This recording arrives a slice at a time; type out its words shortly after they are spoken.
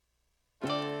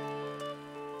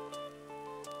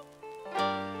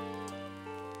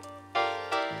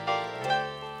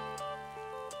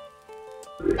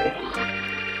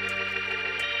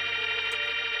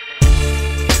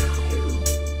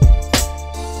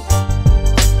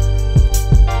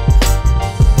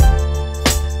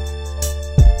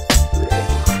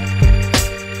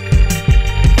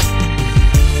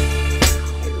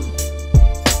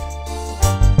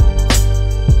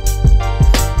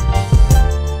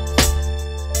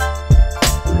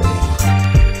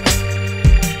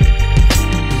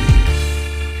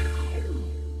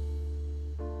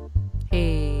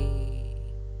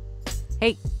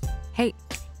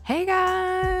Hey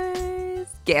guys,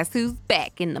 guess who's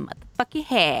back in the motherfucking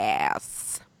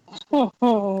house?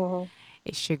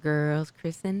 It's your girls,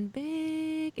 Chris and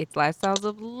Vic. It's Lifestyles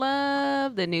of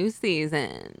Love, the new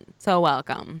season. So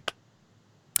welcome.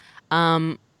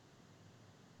 Um,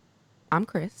 I'm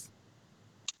Chris.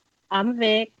 I'm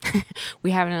Vic.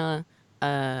 We having a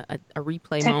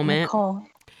replay moment. Technical,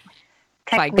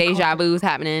 It's like technical deja vu's difficulty.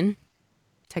 happening.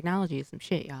 Technology is some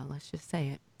shit, y'all. Let's just say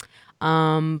it.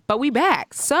 But we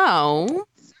back. So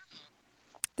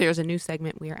there's a new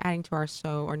segment we are adding to our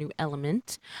show, or new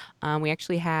element. We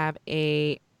actually have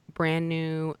a brand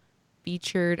new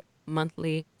featured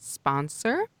monthly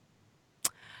sponsor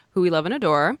who we love and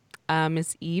adore,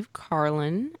 Miss Eve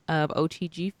Carlin of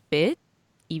OTG Fit,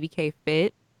 EVK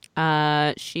Fit.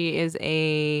 She is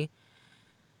a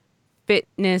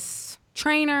fitness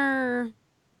trainer,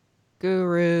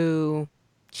 guru.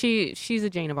 She's a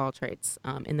Jane of all trades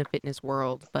in the fitness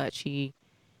world, but she's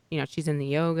in the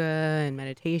yoga and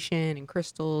meditation and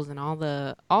crystals and all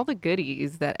the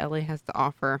goodies that LA has to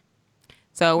offer.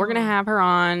 So we're gonna Hmm. have her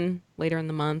on later in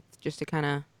the month just to kind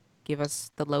of give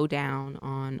us the lowdown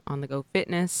on the Go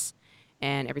Fitness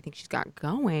and everything she's got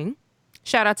going.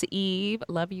 Shout out to Eve.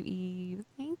 Love you, Eve.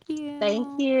 Thank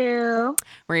Thank you. you.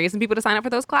 We're gonna get some people to sign up for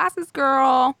those classes,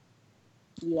 girl.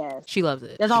 Yes. She loves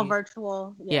it. It's all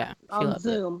virtual. Yeah. She On loves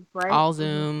it. Zoom, right? All Hmm.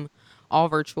 Zoom, all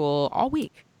virtual, all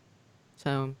week.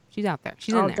 So she's out there.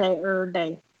 She's in All there. day, every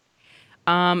day.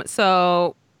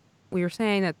 So we were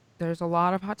saying that there's a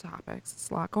lot of hot topics.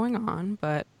 It's a lot going on,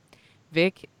 but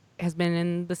Vic has been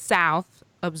in the South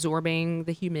absorbing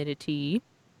the humidity.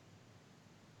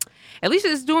 At least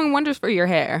it's doing wonders for your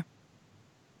hair.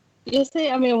 You see,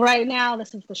 I mean, right now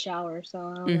this is the shower, so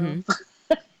I don't know.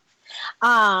 Mm-hmm.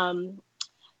 Um,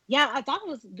 yeah, I thought it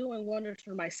was doing wonders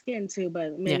for my skin too,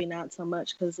 but Yeah. maybe not so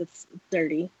much because it's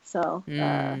dirty. So,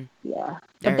 Mm, yeah.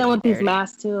 But then dirty, with these dirty.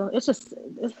 masks too,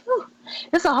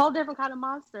 it's a whole different kind of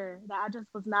monster that I just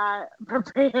was not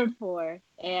prepared for.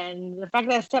 And the fact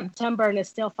that it's September and it's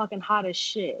still fucking hot as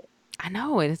shit, I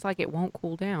know it. It's like it won't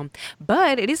cool down,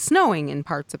 but it is snowing in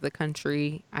parts of the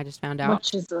country. I just found out.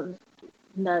 which is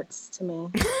nuts to me.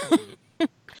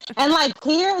 And like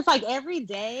here, it's like every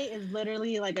day is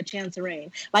literally like a chance of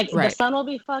rain. Like the Right. sun will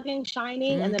be fucking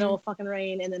shining, and then it Mm-hmm. will fucking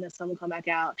rain, and then the sun will come back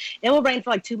out. It will rain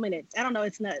for like 2 minutes. I don't know.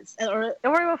 It's nuts, or it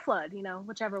will flood.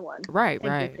 Whichever one. Right. Take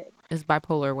your Right. pick. It's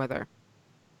bipolar weather.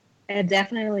 It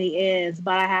definitely is,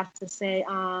 but I have to say,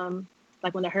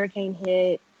 like when the hurricane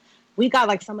hit, we got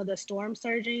like some of the storm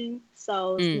surging,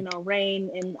 so Mm.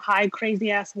 rain and high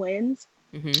crazy ass winds.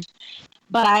 Mm-hmm.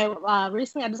 But I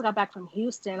recently I just got back from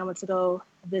Houston. I went to go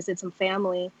visit some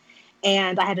family,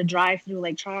 and I had to drive through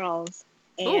Lake Charles,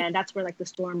 Ooh. and that's where like the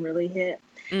storm really hit.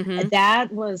 Mm-hmm.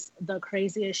 That was the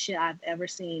craziest shit I've ever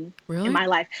seen in Really? my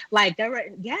life. Like there were,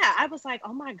 yeah, I was like,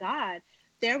 oh my god,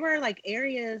 there were like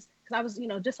areas because I was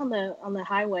just on the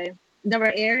highway. There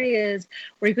were areas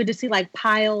where you could just see like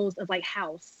piles of like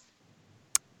house.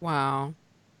 Wow.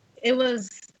 It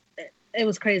was it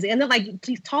was crazy. And then like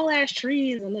these tall ass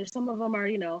trees, and there's some of them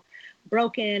are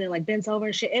broken and like bent over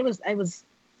and shit. It was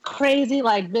crazy.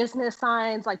 Like business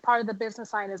signs, like part of the business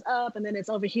sign is up, and then it's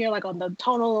over here like on the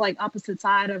total like opposite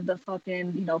side of the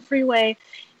fucking freeway.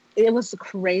 It was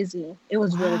crazy. It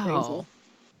was really crazy. Wow.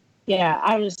 Yeah,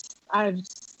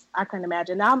 I couldn't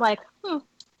imagine. Now I'm like,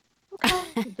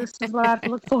 okay, this is what I have to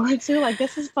look forward to. Like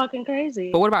this is fucking But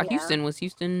crazy. what about Yeah. Houston? Was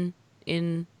Houston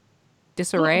in Yeah,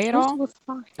 disarray at Houston all? was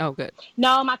fine. Oh, good.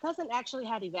 No, my cousin actually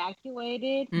had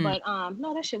evacuated, Mm. but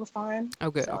no, that shit was fine. Oh,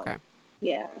 good. So Okay.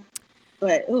 yeah,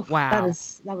 but oof, Wow. that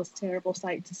was a terrible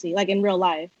sight to see, like in real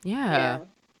life. Yeah. Yeah,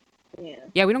 yeah.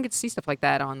 Yeah, we don't get to see stuff like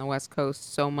that on the West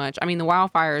Coast so much. I mean, the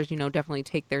wildfires, definitely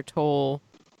take their toll.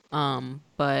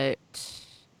 But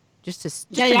Yeah, just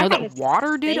to y'all know gotta that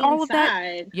water did stay all of that.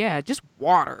 inside. Yeah, just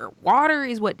water. Water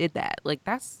is what did that. Like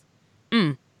that's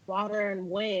mm, Water and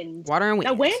wind. water and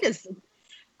The wind wind. is.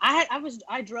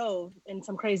 I drove in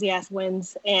some crazy ass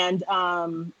winds, and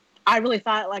I really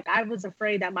thought like I was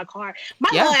afraid that my little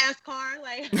Yeah. ass car,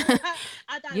 like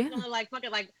I thought it was Yeah. gonna like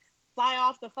fucking like fly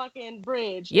off the fucking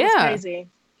bridge. It was Yeah. crazy.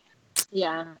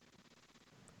 Yeah.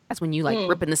 That's when you like Mm.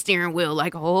 gripping the steering wheel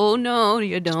like, "Oh no,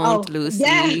 you don't, Oh yeah,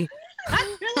 Lucy."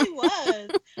 I really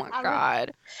was. Oh my I really,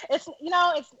 god.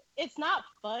 it's not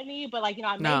funny, but like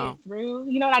I made it No. through.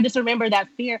 And I just remember that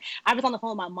fear. I was on the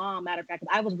phone with my mom. Matter of fact,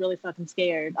 I was really fucking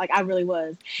scared. Like I really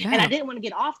was, and I Yeah. didn't want to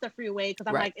get off the freeway because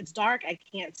I'm Right. like, it's dark. I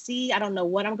can't see. I don't know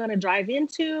what I'm gonna drive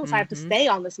into, so I have to Mhm. stay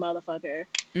on this motherfucker.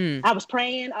 Mm. I was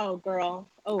praying. Oh girl.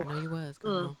 I Oh know you was, mm,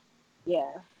 girl.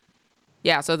 yeah.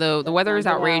 Yeah, so the Let's weather not is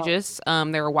get out. outrageous.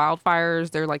 There are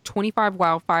wildfires. There are like 25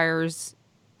 wildfires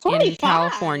in 25.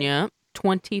 California.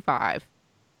 25.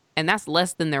 And that's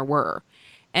less than there were.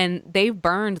 And they've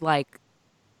burned like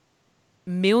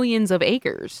millions of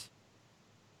acres.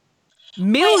 Wait,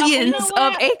 okay, you know Millions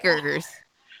of what? acres.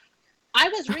 I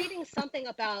was reading something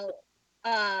about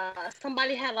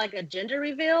somebody had like a gender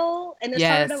reveal and it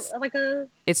started Yes. like a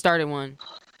It started one.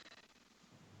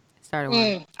 It started one.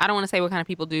 mm. I don't want to say what kind of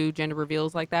people do gender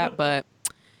reveals like that, but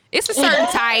it's a certain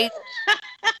type.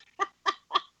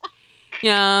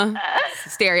 It's a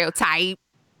stereotype.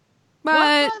 What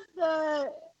But was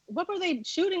what were they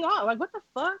shooting off? Like what the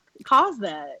fuck caused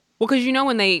that? well, because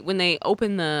when they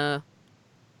open the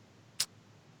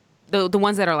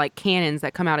ones that are like cannons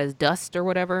that come out as dust or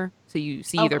whatever, so you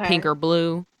see either pink Okay. or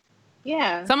blue.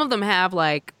 Yeah. Some of them have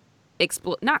like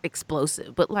not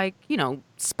explosive, but like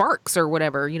sparks or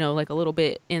whatever, like a little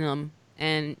bit in them,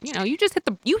 and you just hit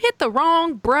the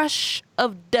wrong brush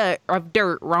of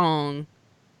dirt wrong,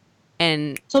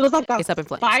 and So it was like a it's up in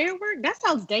flames. firework? That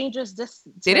sounds dangerous just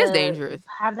It is to dangerous,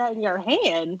 have that in your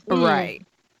hand. right?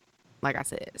 Like I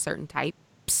said, certain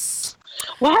types.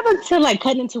 What happened to like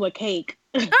cutting into a cake?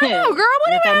 I know, girl.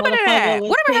 And if Whatever that happened to motherfucker that? was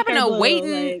Whatever pink happened or to blue,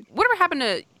 waiting? like Whatever happened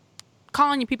to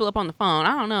calling you people up on the phone?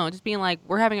 I don't know. Just being like,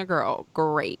 we're having a girl.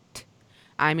 Great.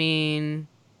 I mean,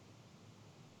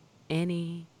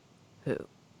 any who.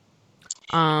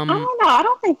 I don't know. I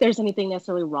don't think there's anything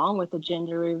necessarily wrong with the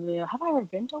gender reveal. Have I ever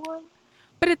been to one?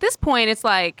 But at this point, it's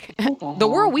like I think I the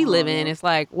world have. we I live don't in. know. It's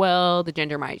like, well, the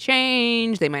gender might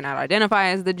change. They might not identify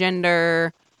as the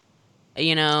gender.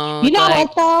 You It's know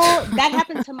like, what though? That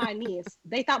happened to my niece.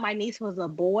 They thought my niece was a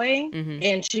boy, hmm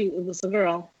and it was a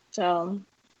girl. So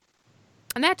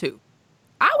and that too.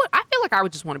 I feel like I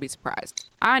would just want to be surprised.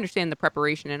 I understand the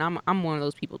preparation, and I'm one of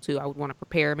those people too. I would want to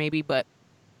prepare maybe, but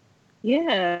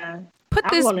yeah, put I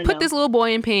this want to put know. this little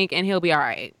boy in pink, and he'll be all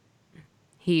right.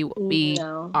 He will be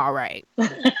No, all right. he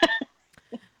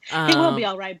will be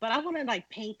Um, all right. But I want to like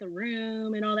paint the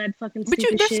room and all that fucking but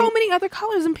stupid there's so shit. many other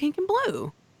colors in pink and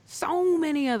blue. So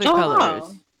many other colors.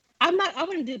 Oh, I'm not. I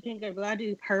wouldn't do pink or blue. I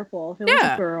do purple if it was a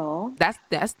Yeah, girl, that's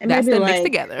and maybe them mixed like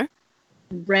together.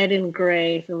 red and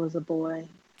gray if it was a boy.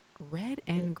 Red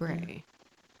and gray.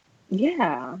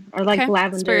 Yeah, or like Okay,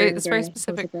 lavender and it's very gray if it was a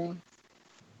specific. girl.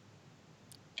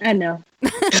 I know.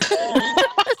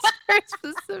 It's very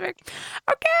specific.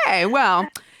 Okay, well,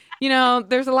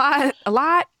 there's a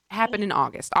lot happened in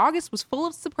August. August was full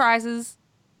of surprises,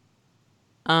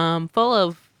 full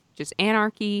of just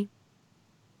anarchy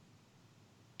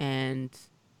and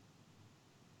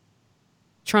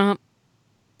Trump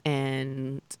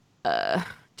and I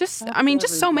That's mean,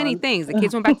 just every so many month. things. The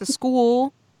kids went back to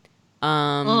school.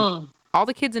 Um, Mm. all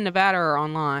the kids in Nevada are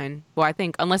online. Well, I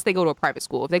think unless they go to a private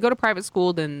school. If they go to private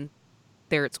school, then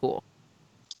they're at school.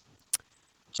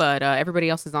 But everybody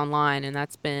else is online, and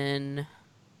that's been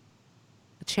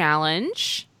a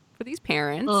challenge for these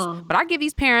parents. Mm. But I give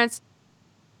these parents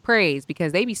praise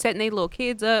because they be setting their little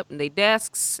kids up and their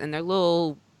desks and their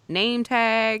little name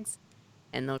tags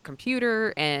and the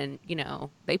computer, and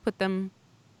they put them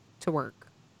to work.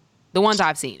 The ones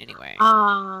I've seen, anyway.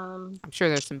 I'm sure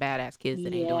there's some badass kids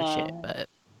that ain't doing shit, Yeah. but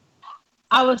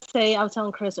I would say I was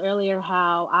telling Chris earlier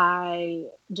how I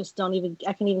just don't even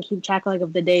I can't even keep track like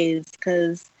of the days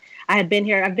because I've been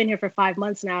here for 5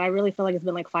 months now. I really feel like it's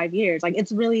been like 5 years. Like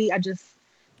it's really I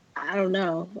don't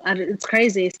know. It's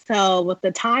crazy. So with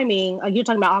the timing, like you're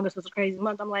talking about August was a crazy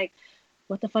month. I'm like,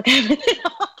 what the fuck happened in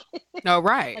August? no,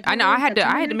 right. Like I know. we're I in had to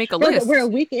September. make a We're a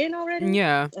list. week in already.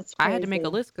 Yeah, That's I had to make a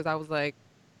crazy. list because I was like,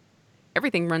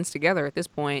 everything runs together at this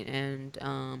point, and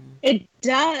It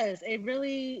does. It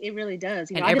really does.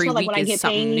 and I just every feel like when week I is get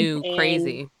something paid new, and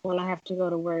crazy. when I have to go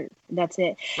to work, that's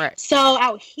it. Right. So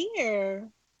out here,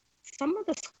 some of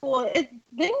the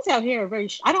things out here are very.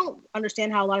 I don't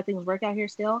understand how a lot of things work out here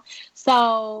still.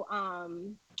 So,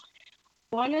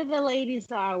 one of the ladies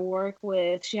that I work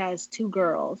with, she has two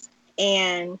girls,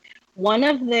 and one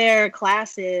of their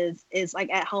classes is like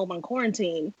at home on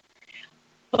quarantine.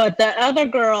 But the other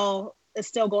girl is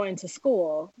still going to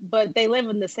school, but they live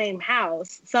in the same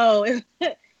house. So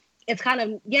it's kind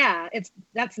of, yeah,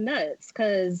 that's nuts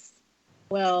because,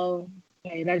 well,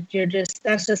 okay,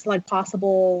 that's just like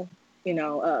possible,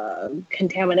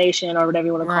 contamination or whatever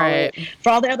you want to call it Right. for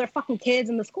all the other fucking kids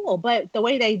in the school. But the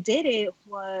way they did it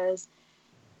was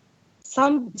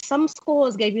some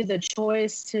schools gave you the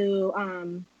choice to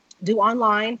do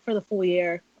online for the full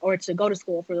year or to go to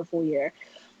school for the full year.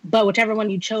 But whichever one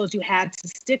you chose, you had to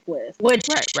stick with, which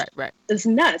Right. is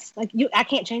nuts. Like I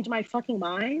can't change my fucking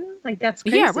mind. Like that's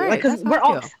Yeah, crazy. Like right. because That's how I we're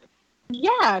all, feel.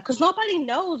 yeah, because nobody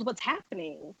knows what's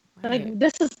happening. Right. Like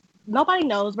this is nobody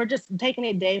knows. We're just taking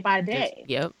it day by Just day.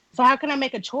 yep. So how can I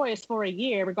make a choice for a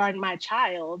year regarding my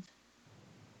child?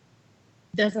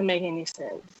 Doesn't make any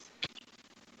sense.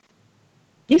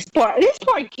 These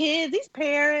poor kids, these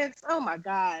parents. Oh my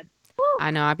God. Whew.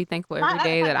 I know. I'd be thankful every If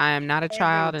day I, that I am not a every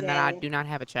child and that I day. do not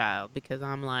have a child because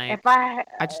I'm If like, I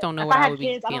I just don't know if what I I had would be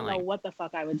kids, I don't know feeling. what the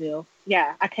fuck I would do.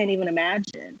 Yeah, I can't even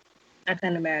imagine. I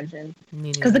can't imagine.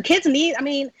 Me Because the neither. kids need, I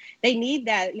mean, they need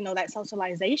that, that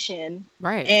socialization,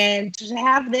 Right. and to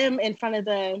have them in front of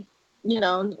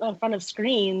in front of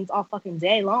screens all fucking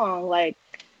day long, like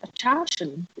a child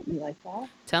shouldn't be like that.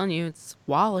 Telling you, it's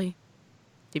Wally.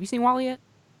 Have you seen Wally yet?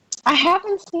 I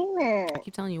haven't seen I it.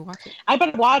 keep telling you, watch it. I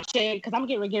better watch it because I'm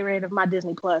getting rid of my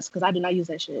Disney Plus because I do not use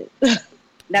that shit. That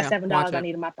Yeah, watch $7 I it.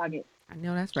 need in my pocket. I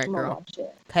know that's right, I'm gonna girl. watch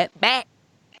it. Cut back.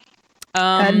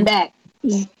 Cutting Um, back.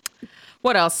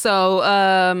 what else? So,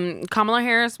 Kamala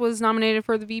Harris was nominated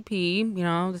for the VP. You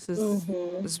know,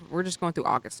 Mm-hmm. we're just going through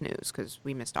August news because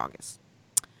we missed August.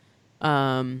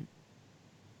 Um,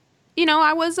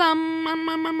 I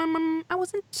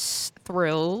wasn't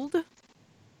thrilled.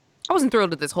 I wasn't thrilled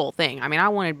with this whole thing. I mean, I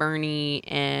wanted Bernie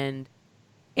and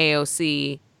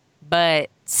AOC, but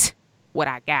what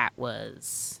I got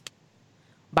was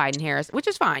Biden Harris, which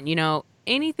is fine.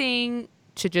 Anything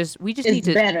to It's we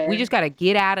better. just got to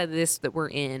get out of this that we're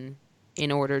in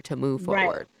order to move Right.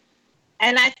 forward.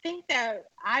 And I think that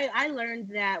I learned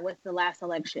that with the last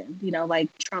election, like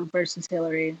Trump versus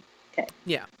Hillary. Okay.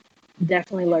 Yeah.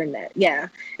 Definitely learned that. Yeah.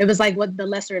 It was like what the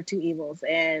lesser of two evils.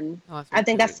 And Oh, that's I right,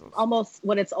 think two that's evils. almost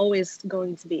what it's always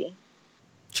going to be.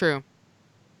 True.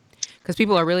 Because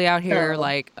people are really out here So,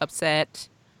 like upset.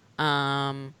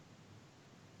 Um,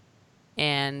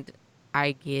 and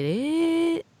I get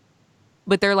it.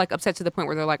 But they're like upset to the point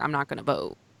where they're like, I'm not going to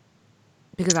vote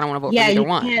because I don't want to vote for yeah, either you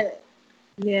one. can't.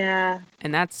 Yeah.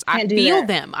 And I Can't do feel that.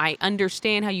 them. I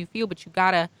understand how you feel, but you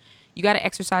gotta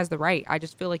exercise the right. I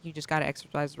just feel like you just gotta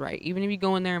exercise the right. Even if you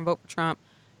go in there and vote for Trump,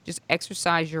 just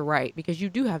exercise your right because you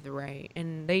do have the right.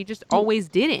 And they just always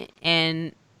didn't.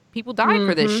 And people died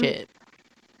for this Mm-hmm. shit.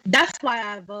 That's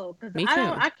why I vote. Because Me too.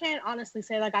 I can't honestly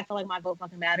say like I feel like my vote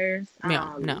fucking matters.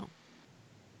 No.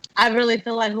 I really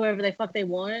feel like whoever they fuck they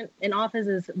want in office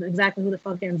is exactly who the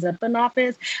fuck ends up in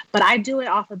office. But I do it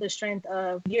off of the strength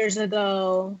of years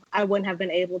ago, I wouldn't have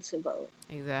been able to vote.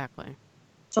 Exactly.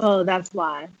 So that's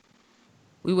why.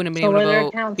 We wouldn't have been So able to whether it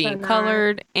vote counts or being not,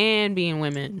 colored and being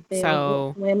women. being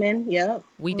So women, yep.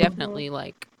 we Mm-hmm. definitely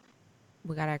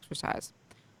we gotta exercise.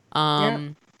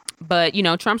 Yep. But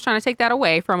Trump's trying to take that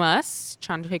away from us,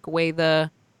 trying to take away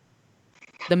the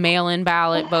mail-in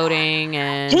ballot voting He's,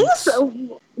 and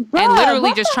bruh, literally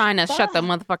what just the trying to shut the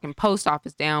fuck? motherfucking post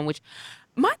office down. Which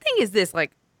my thing is this: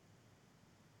 like,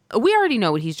 we already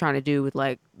know what he's trying to do with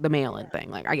like the mail-in thing.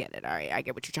 Like, I get it. All right, I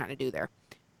get what you're trying to do there.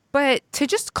 But to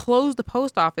just close the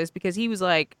post office because he was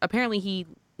like, apparently he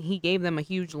gave them a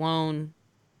huge loan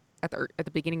at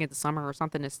the beginning of the summer or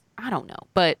something. I don't know,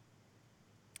 but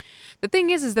the thing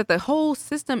is that the whole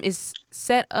system is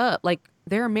set up like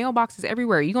there are mailboxes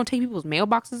everywhere. You gonna take people's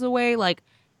mailboxes away? Like,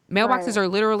 mailboxes Right. are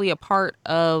literally a part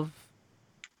of.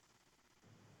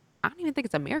 I don't even think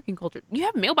it's American culture. You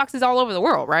have mailboxes all over the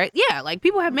world, right? Yeah, like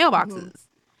people have Mm-hmm. mailboxes.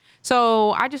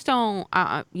 So I just don't,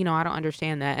 I don't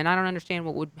understand that, and I don't understand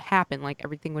what would happen. Like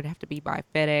everything would have to be by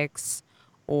FedEx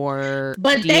or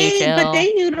But DHL.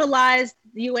 they utilized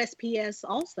USPS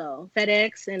also,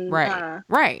 FedEx, and Right,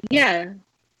 right. yeah,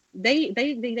 they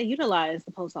utilize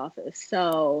the post office.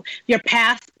 So your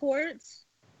passports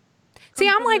See,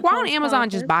 come I'm from the like, why don't post Amazon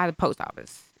just office. buy the post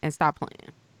office and stop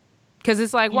playing? Because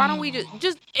it's like, why don't we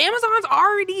just Amazon's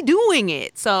already doing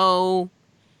it? So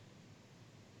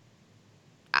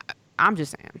I, I'm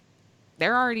just saying,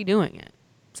 they're already doing it.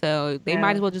 So they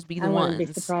might Yeah, as well just be I the wouldn't be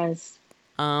ones. surprised.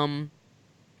 Um,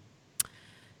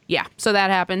 yeah. So that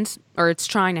happens, or it's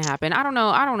trying to happen. I don't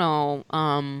know.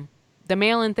 The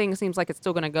mail-in thing seems like it's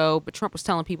still gonna go, but Trump was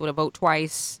telling people to vote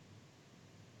twice,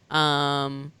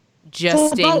 um, To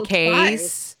just in vote twice.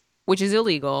 case, which is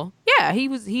illegal. Yeah, he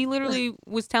literally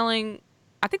was telling,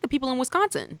 I think the people in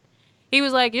Wisconsin, he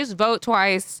was like, just vote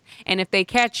twice, and if they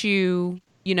catch you,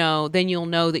 then you'll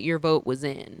know that your vote was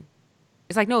in.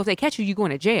 It's like, no, if they catch you, you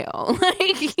going to jail.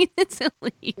 Like, it's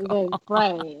illegal.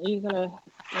 Right? You're gonna,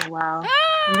 oh, wow.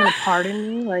 You're gonna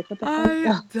pardon me? Like what the fuck?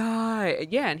 I die.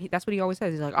 Yeah, and that's what he always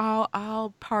says. He's like,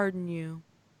 I'll pardon you.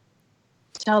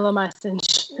 Tell them I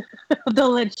sent you.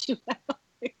 They'll let you out.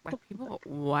 Like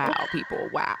people,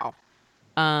 wow.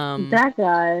 Um, That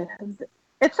guy.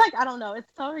 It's like I don't know. It's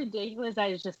so ridiculous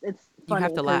that it's you have funny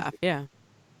to because laugh. Yeah,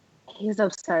 he's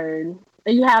absurd.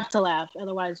 You have to laugh,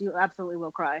 otherwise you absolutely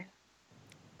will cry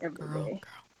every girl. day.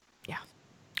 Yeah.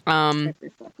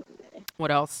 Every fucking day.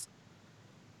 What else?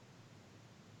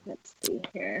 Let's see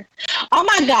here. Oh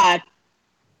my God,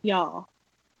 y'all.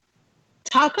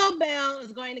 Taco Bell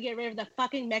is going to get rid of the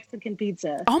fucking Mexican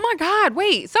pizza. Oh my God,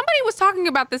 wait. Somebody was talking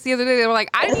about this the other day. They were like,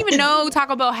 I didn't even know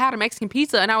Taco Bell had a Mexican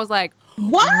pizza. And I was like,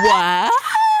 What?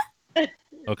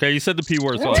 Okay, you said the P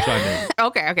word, so I'll chime in.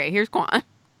 Okay, here's Quan.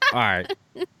 All right.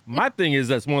 My thing is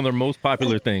that's one of their most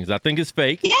popular things. I think it's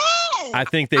fake. Yes. I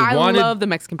think I love the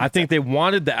Mexican pizza. I think they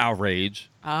wanted the outrage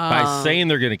by saying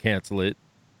they're going to cancel it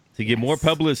to get more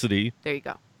publicity. There you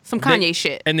go. Some Kanye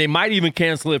shit. And they might even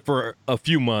cancel it for a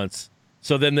few months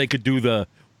so then they could do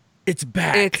it's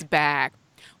back. It's back.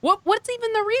 What's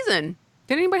even the reason?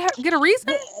 Did anybody get a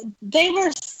reason? They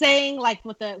were saying like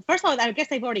first of all, I guess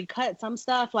they've already cut some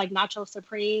stuff like Nacho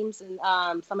Supremes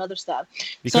and some other stuff.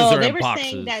 Because so they were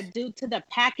saying that due to the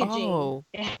packaging,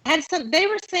 they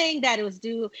were saying that it was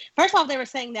due. First off, they were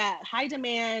saying that high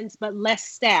demands but less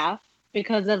staff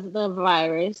because of the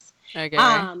virus. Okay.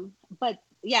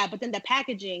 But then the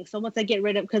packaging. So once they get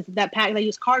rid of, because they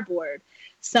use cardboard.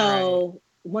 So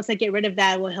once they get rid of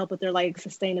that, it will help with their like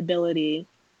sustainability.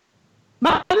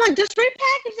 But I'm like, just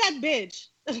repackage that bitch.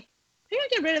 You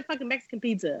don't get rid of fucking Mexican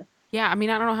pizza. Yeah, I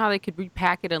mean, I don't know how they could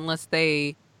repack it unless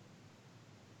they.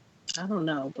 I don't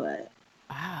know, but.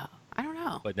 Wow, I don't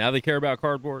know. But now they care about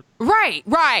cardboard? Right.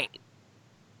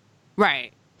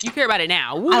 You care about it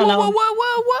now. Whoa, why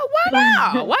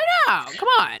now? Why now? Come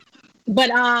on.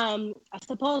 But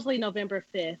supposedly November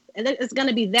 5th. And it's going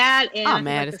to be that and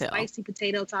like the spicy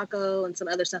potato taco and some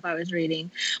other stuff I was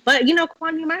reading. But,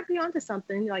 Quan, you might be onto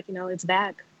something. Like, it's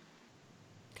back.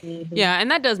 Mm-hmm. Yeah, and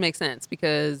that does make sense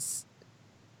because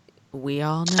we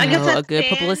all know a good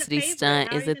publicity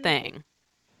stunt is a thing.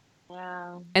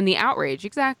 Wow. And the outrage,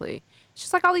 exactly. It's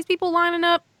just like all these people lining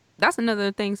up. That's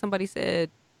another thing somebody said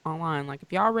online. Like,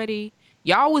 if y'all ready,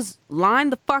 y'all was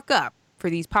lined the fuck up for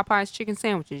these Popeyes chicken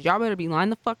sandwiches. Y'all better be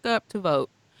lined the fuck up to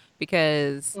vote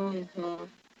because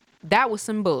that was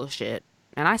some bullshit.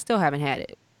 And I still haven't had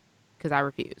it because I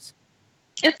refuse.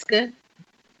 It's good.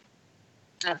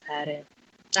 I've had it.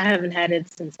 I haven't had it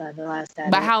since I last had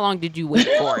it. But how long did you wait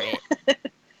for it?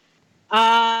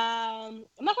 I'm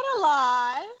not gonna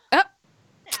lie. An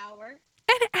hour.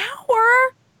 An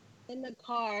hour? In the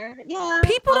car. Yeah.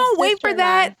 People don't wait for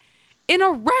that. In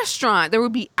a restaurant, there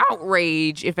would be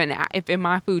outrage if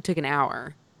my food took an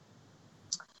hour.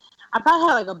 I probably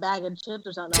had like a bag of chips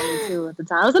or something on me too at the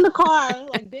time. I was in the car,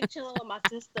 like big chilling with my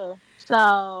sister.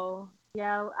 So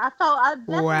yeah, I definitely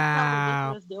felt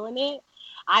ridiculous doing it.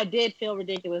 I did feel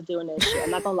ridiculous doing this shit.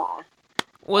 I'm not gonna lie.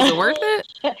 Was it worth it?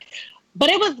 But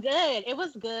it was good. It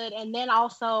was good. And then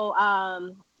also,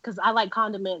 because I like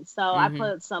condiments, so I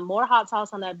put some more hot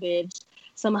sauce on that bitch.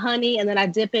 Some honey, and then I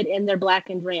dip it in their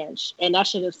blackened ranch, and that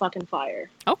shit is fucking fire.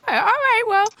 Okay, all right,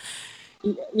 well,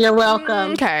 you're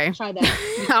welcome. Okay, try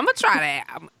that. I'm gonna try that.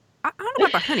 I don't know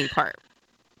about the honey part,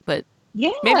 but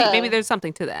yeah, maybe there's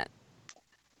something to that.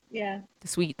 Yeah, the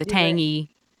sweet, the tangy,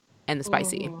 and the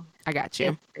spicy. Mm-hmm. I got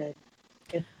you. It's good.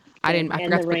 I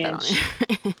forgot to put that on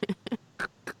it.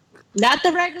 Not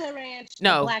the regular ranch.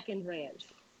 No, the blackened ranch.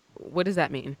 What does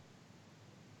that mean?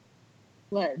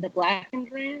 What, the blackened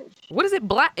ranch? What is it?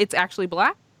 Black? It's actually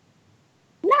black?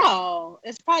 No,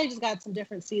 it's probably just got some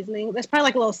different seasoning. It's probably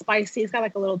like a little spicy. It's got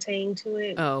like a little tang to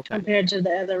it compared to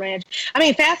the other ranch. I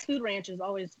mean, fast food ranch is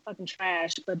always fucking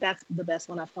trash, but that's the best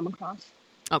one I've come across.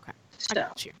 Okay, so. I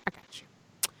got you.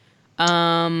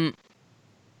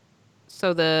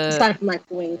 So aside from like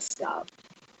Wingstop,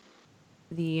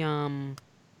 the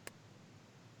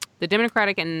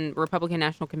Democratic and Republican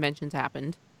national conventions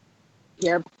happened.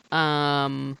 Yep.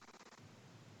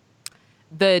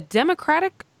 The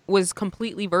Democratic was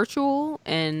completely virtual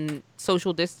and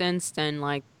social distanced, and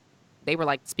like they were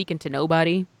like speaking to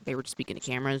nobody. They were just speaking to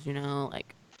cameras,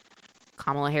 like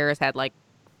Kamala Harris had like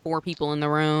 4 people in the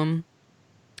room,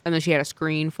 and then she had a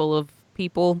screen full of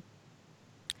people.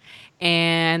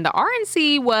 And the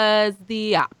RNC was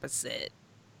the opposite.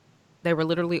 They were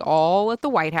literally all at the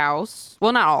White House.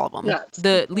 Well, not all of them. Yeah,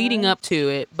 leading up to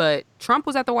it, but Trump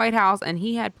was at the White House, and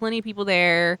he had plenty of people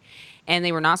there, and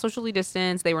they were not socially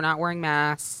distanced. They were not wearing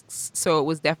masks, so it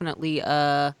was definitely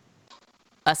a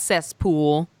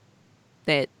cesspool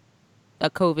a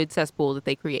COVID cesspool that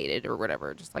they created or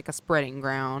whatever, just like a spreading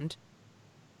ground.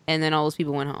 And then all those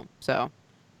people went home. So,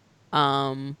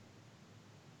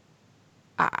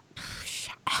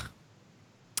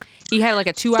 he had like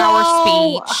a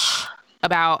 2-hour speech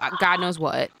about God knows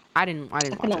what. I didn't watch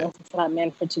it. Listen to that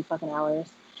man for 2 fucking hours.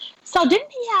 So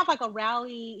didn't he have like a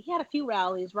rally? He had a few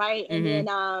rallies, right? And then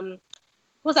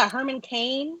was that Herman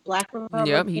Cain, Black Republican?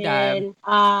 Yep, he died.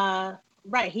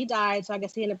 Right, he died, so I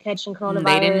guess he ended up catching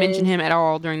They didn't mention coronavirus. him at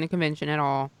all during the convention at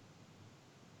all.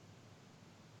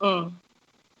 I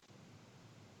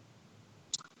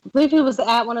believe he was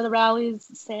at one of the rallies,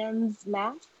 sans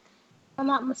mask, if I'm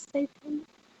not mistaken.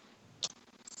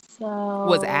 So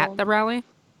Was at the rally?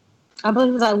 I believe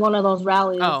he was at one of those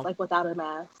rallies, Oh. like without a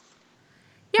mask.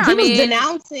 Yeah,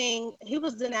 He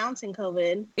was denouncing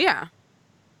COVID. Yeah.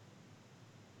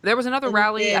 There was another And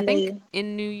rally, I then think,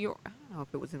 in New York. I don't know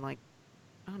if it was in, like,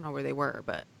 I don't know where they were,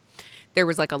 but there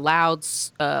was like a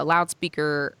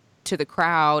loudspeaker to the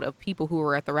crowd of people who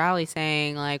were at the rally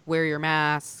saying, like, wear your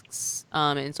masks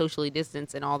and socially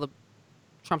distance, and all the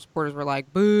Trump supporters were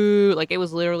like, boo. Like, it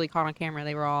was literally caught on camera.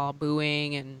 They were all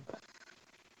booing, and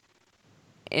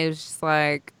it was just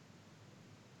like,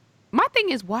 my thing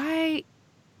is, why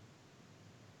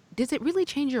does it really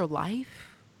change your life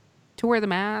to wear the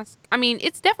mask? I mean,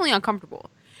 it's definitely uncomfortable.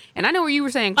 And I know what you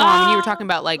were saying, Colin, when you were talking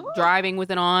about, like, driving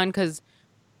with it on, because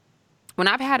when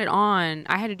I've had it on,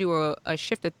 I had to do a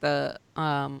shift at the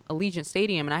Allegiant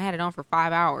Stadium, and I had it on for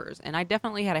 5 hours, and I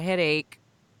definitely had a headache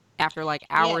after, like,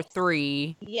 hour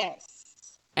 3.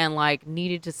 Yes. And, like,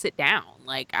 needed to sit down.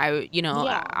 Like, I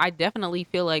definitely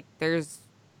feel like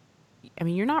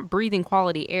you're not breathing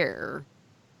quality air.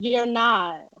 You're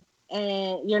not.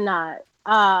 And you're not.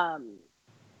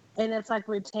 And it's like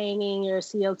retaining your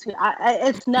CO2.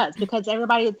 It's nuts because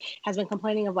everybody has been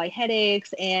complaining of like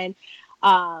headaches and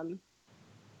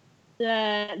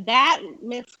that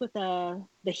mixed with the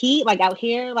heat, like out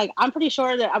here, like I'm pretty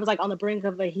sure that I was like on the brink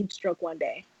of a heat stroke one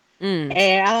day.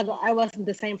 And I wasn't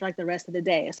the same for like the rest of the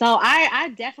day. So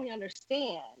I definitely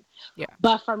understand. Yeah.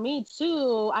 But for me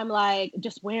too, I'm like,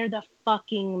 just wear the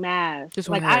fucking mask. Just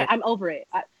like wear it. I'm over it.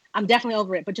 I'm definitely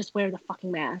over it, but just wear the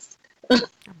fucking mask.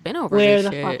 I've been over wear this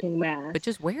the shit, fucking mask. but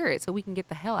just wear it so we can get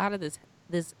the hell out of this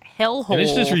hellhole. And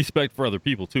it's disrespect for other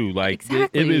people too. Like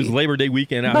exactly. it was Labor Day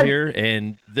weekend out here,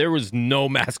 and there was no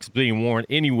masks being worn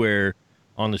anywhere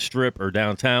on the strip or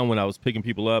downtown when I was picking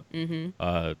people up. Mm-hmm.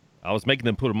 I was making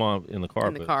them put them on in the car.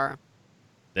 In the car.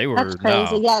 They were That's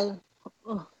crazy. Yeah.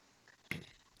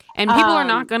 And people are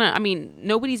not gonna. I mean,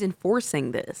 nobody's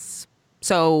enforcing this,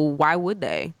 so why would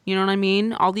they? You know what I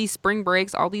mean? All these spring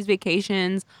breaks, all these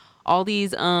vacations, all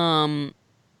these frat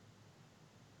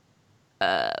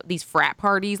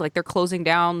parties, like they're closing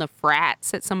down the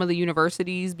frats at some of the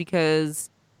universities because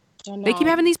they keep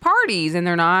having these parties and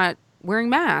they're not wearing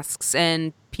masks,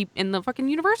 and and the fucking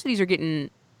universities are getting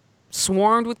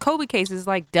swarmed with COVID cases.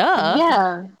 Like, duh.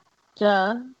 Yeah.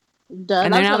 Duh.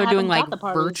 And now they're doing like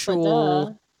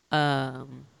virtual.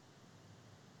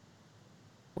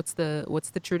 What's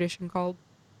the tradition called?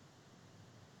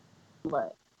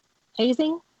 What?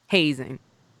 Hazing,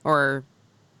 or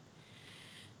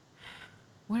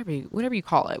whatever you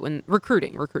call it, when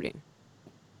recruiting.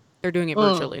 They're doing it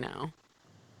virtually now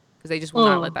because they just will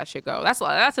not let that shit go.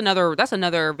 That's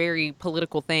another very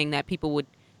political thing that people would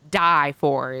die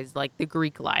for, is like the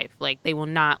Greek life. Like, they will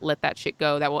not let that shit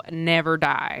go. That will never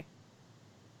die.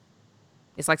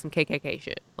 It's like some KKK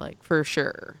shit, like, for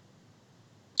sure.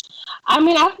 I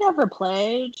mean, I've never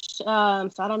pledged, so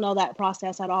I don't know that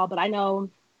process at all. But I know,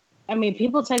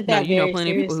 people take that. No, you know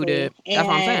plenty of people who did. That's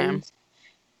what I'm saying.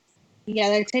 Yeah,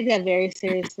 they take that very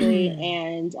seriously,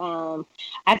 and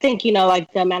I think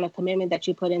like the amount of commitment that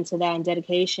you put into that and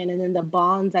dedication, and then the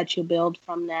bonds that you build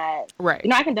from that. Right.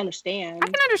 I can understand.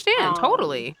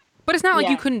 Totally, but it's not like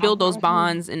you couldn't build those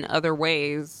bonds in other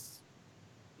ways.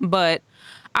 But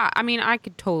I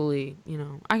could totally,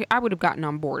 I would have gotten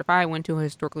on board if I went to a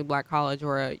historically black college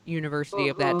or a university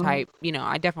of that type.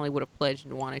 I definitely would have pledged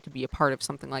and wanted to be a part of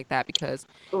something like that because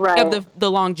of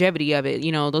the longevity of it.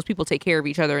 Those people take care of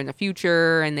each other in the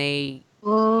future, and they,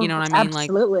 you know what I mean?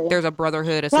 Absolutely. Like, there's a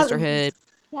brotherhood, a sisterhood.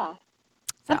 Yeah.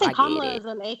 So I think Kamala is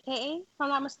an AKA, if I'm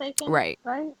not mistaken. Right.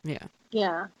 Right? Yeah.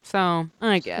 Yeah. So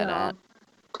I get it.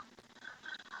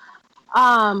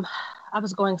 I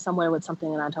was going somewhere with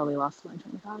something and I totally lost my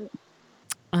train of thought.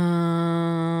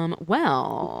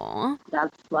 Well,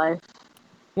 that's life.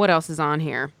 What else is on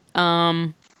here?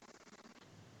 I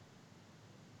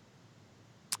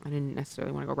didn't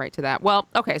necessarily want to go right to that. Well,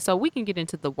 okay, so we can get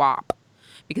into the WAP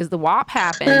because the WAP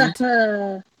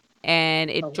happened and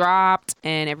it dropped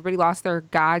and everybody lost their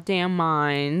goddamn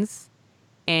minds,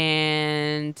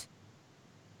 and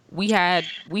we had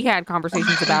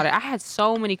conversations about it. I had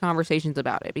so many conversations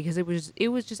about it because it was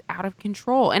just out of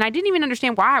control. And I didn't even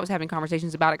understand why I was having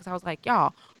conversations about it because I was like,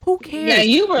 y'all, who cares? Yeah,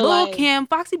 you were Lil' Kim,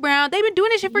 Foxy Brown, they've been doing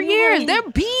this shit for years. They're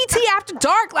BET After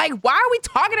Dark. Like, why are we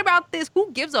talking about this?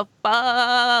 Who gives a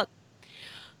fuck?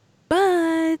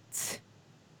 But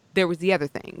there was the other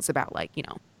things about, like,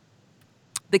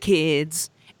 the kids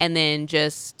and then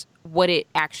just what it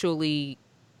actually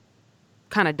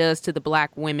kind of does to the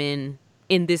Black women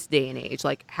in this day and age,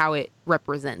 like how it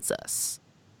represents us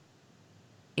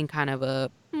in kind of a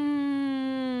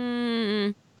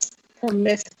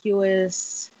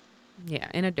promiscuous,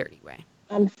 in a dirty way,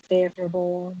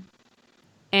 unfavorable.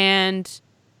 And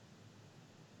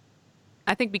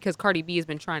I think because Cardi B has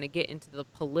been trying to get into the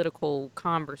political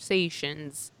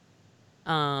conversations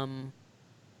in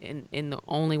the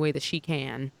only way that she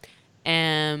can,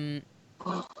 and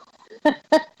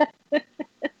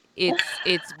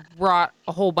it's brought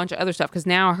a whole bunch of other stuff, because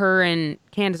now her and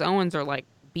Candace Owens are like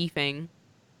beefing,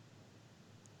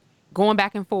 going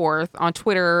back and forth on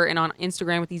Twitter and on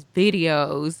Instagram with these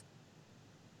videos.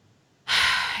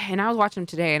 And I was watching them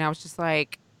today, and I was just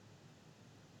like,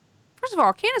 first of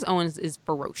all, Candace Owens is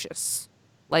ferocious.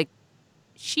 Like,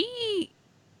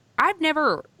 I've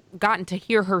never gotten to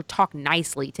hear her talk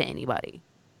nicely to anybody.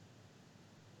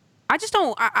 I just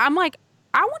don't. I'm like,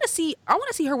 I want to see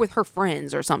her with her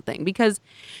friends or something, because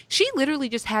she literally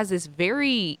just has this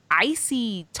very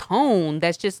icy tone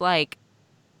that's just like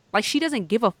she doesn't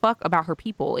give a fuck about her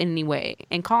people in any way,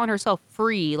 and calling herself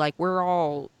free, like we're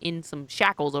all in some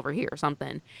shackles over here or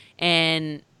something.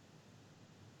 And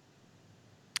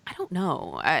I don't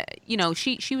know.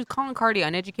 She was calling Cardi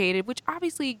uneducated, which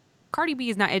obviously Cardi B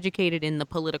is not educated in the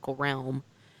political realm,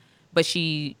 but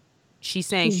she's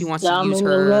saying she wants to dumb use and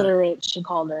her illiterate, she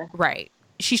called her. Right.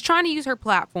 She's trying to use her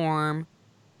platform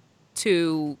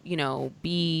to,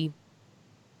 be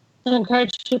to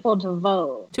encourage people to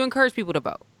vote.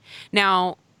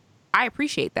 Now, I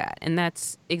appreciate that, and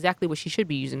that's exactly what she should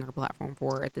be using her platform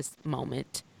for at this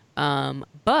moment.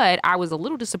 But I was a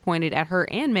little disappointed at her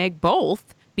and Meg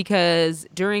both, because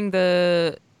during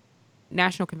the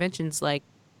national conventions, like,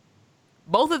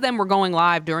 both of them were going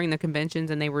live during the conventions,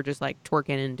 and they were just like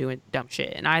twerking and doing dumb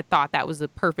shit. And I thought that was the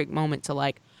perfect moment to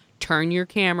like turn your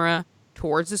camera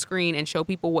towards the screen and show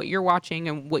people what you're watching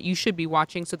and what you should be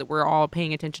watching, so that we're all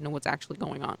paying attention to what's actually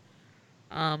going on.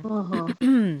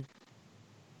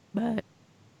 But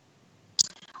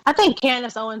I think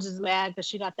Candace Owens is mad because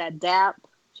she got that dap.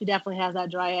 She definitely has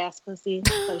that dry ass pussy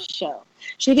for sure.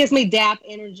 She gives me dap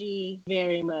energy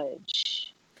very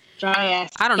much. Dry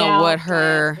ass. I don't know what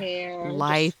her hair,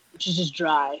 life. She's just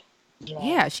dry.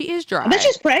 Yeah, she is dry. I think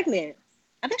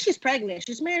she's pregnant.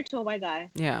 She's married to a white guy.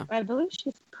 Yeah. I believe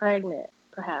she's pregnant,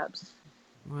 perhaps.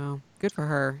 Well, good for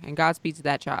her, and Godspeed to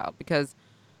that child, because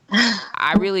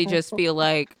I really just feel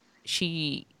like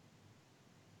she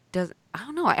doesn't. I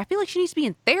don't know. I feel like she needs to be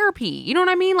in therapy. You know what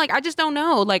I mean? Like, I just don't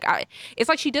know. Like, it's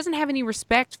like she doesn't have any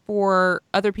respect for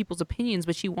other people's opinions,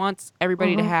 but she wants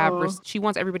everybody to have. She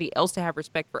wants everybody else to have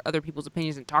respect for other people's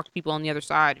opinions and talk to people on the other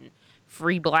side and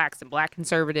free blacks and black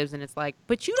conservatives. And it's like,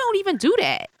 but you don't even do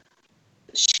that.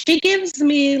 She gives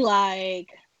me like,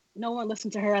 no one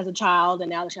listened to her as a child, and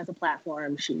now that she has a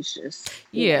platform, she's just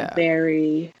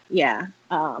very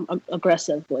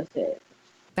aggressive with it.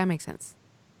 That makes sense.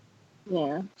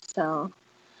 Yeah, so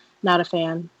not a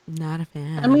fan. Not a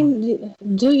fan. I mean,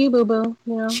 do you, boo boo?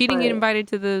 You know, she didn't get invited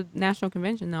to the national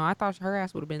convention though. I thought her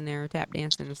ass would have been there tap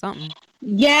dancing or something.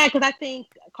 Yeah, because I think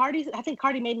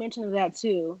Cardi made mention of that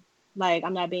too. Like,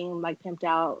 I'm not being like pimped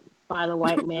out by the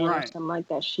white man or something like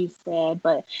that, she said.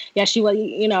 But yeah, she was,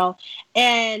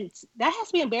 and that has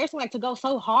to be embarrassing, like, to go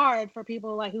so hard for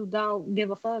people like who don't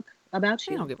give a fuck about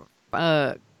you. They don't give a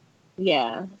fuck.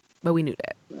 Yeah, but we knew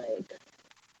that. Like,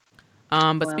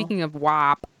 but speaking of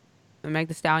WAP, Meg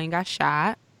Thee Stallion got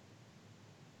shot,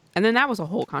 and then that was a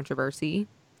whole controversy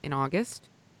in August.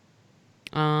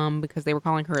 Because they were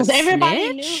calling her a snitch.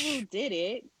 Everybody knew who did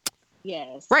it.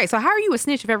 Yes. Right. So how are you a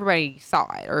snitch if everybody saw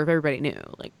it or if everybody knew?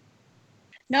 Like,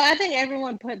 no, I think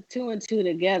everyone put two and two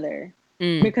together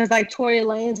because like Tory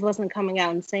Lanez wasn't coming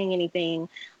out and saying anything.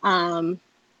 I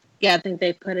think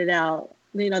they put it out.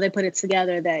 They put it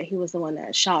together that he was the one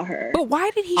that shot her. But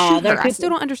why did he shoot her? I still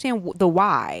don't understand the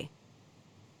why.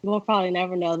 We'll probably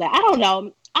never know that. I don't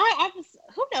know.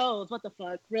 Who knows what the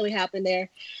fuck really happened there?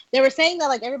 They were saying that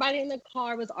like everybody in the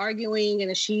car was arguing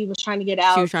and she was trying to get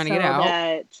out. She was trying to get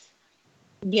out.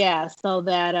 So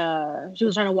that she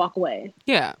was trying to walk away.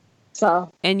 Yeah.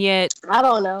 So. And yet. I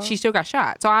don't know. She still got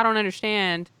shot. So I don't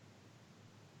understand.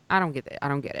 I don't get it.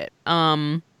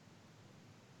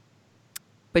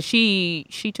 But she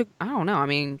took, I don't know. I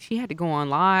mean, she had to go on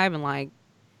live and like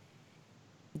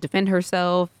defend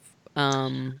herself.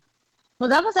 Well,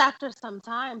 that was after some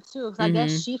time too, because I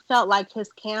guess she felt like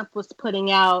his camp was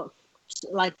putting out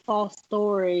like false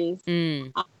stories,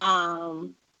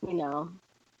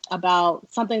 about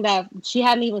something that she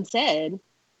hadn't even said.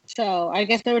 So I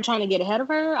guess they were trying to get ahead of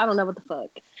her. I don't know what the fuck.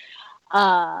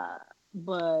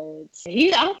 but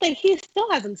I don't think he still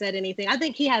hasn't said anything. I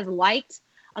think he has liked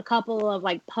a couple of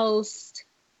like posts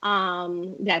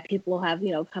that people have,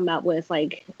 come out with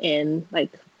like in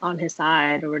like on his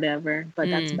side or whatever, but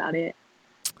that's about it.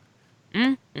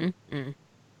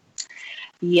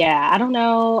 Yeah, I don't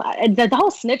know. The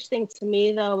whole snitch thing to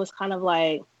me though was kind of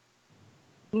like,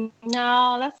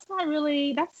 no, that's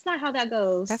not how that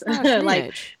goes. That's not a Like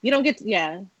snitch. you don't get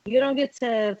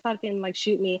to fucking like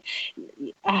shoot me.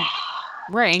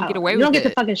 Right, and get away You with don't get to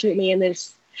it. fucking shoot me in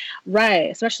this,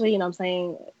 right? Especially, I'm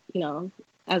saying,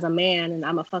 as a man and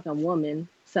I'm a fucking woman.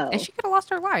 So, And she could have lost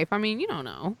her life. I mean, you don't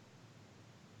know.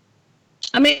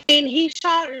 I mean, she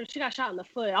got shot in the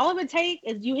foot. All it would take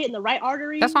is you hitting the right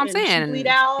artery That's what I'm and she saying. bleed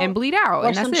out And bleed out, or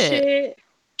and that's some it. shit.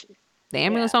 The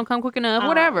ambulance don't come quick enough,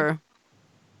 whatever.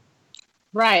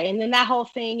 Right. And then that whole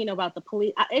thing, about the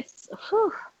police, it's,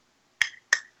 whew.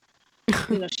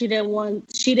 She didn't want,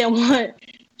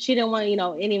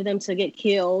 any of them to get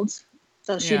killed.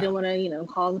 So she didn't want to,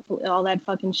 call all that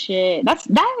fucking shit. I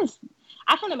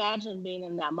can imagine being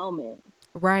in that moment.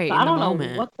 Right, So in I the don't know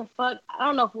moment. what the fuck. I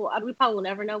don't know if we probably will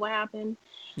never know what happened.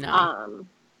 No.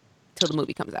 Till the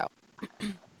movie comes out.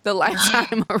 The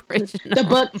Lifetime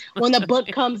original. When the book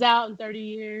comes out in 30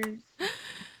 years.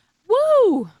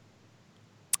 Woo!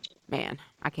 Man,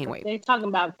 I can't wait. They're talking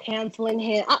about canceling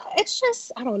him. It's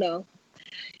just, I don't know.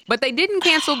 But they didn't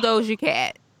cancel Doja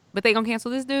Cat. But they gonna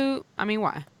cancel this dude? I mean,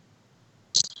 why?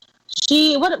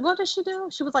 What did she do?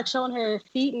 She was like showing her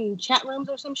feet in chat rooms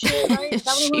or some shit, right? Is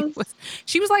that what it was?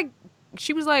 She was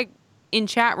like in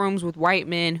chat rooms with white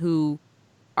men who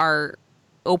are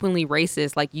openly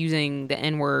racist, like using the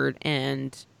N-word,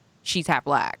 and she's half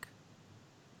black.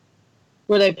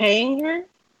 Were they paying her?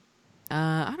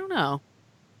 I don't know.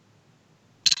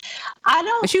 I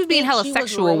don't. But she was being hella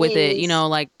sexual with it,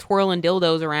 like twirling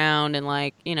dildos around and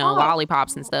like,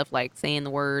 lollipops and stuff, like saying the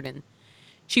word, and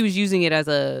she was using it as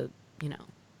a,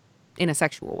 in a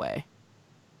sexual way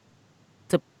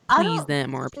to please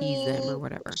them or appease them or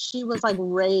whatever. She was like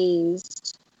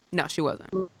raised. No, she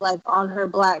wasn't. Like on her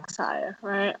black side,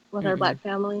 right? With her black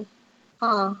family.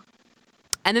 Huh.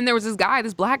 And then there was this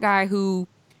black guy who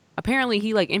apparently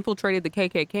he like infiltrated the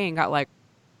KKK and got like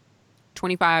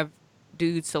 25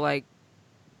 dudes to like,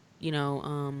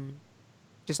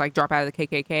 just like drop out of the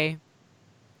KKK.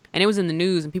 And it was in the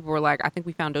news and people were like, I think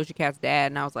we found Doja Cat's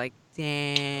dad. And I was like,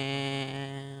 damn.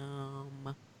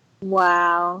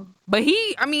 Wow. But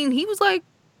he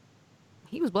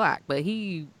was black, but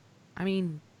he did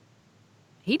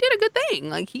a good thing.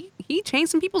 Like he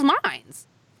changed some people's minds.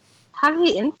 How did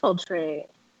he infiltrate?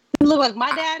 He look like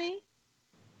my daddy?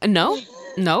 No.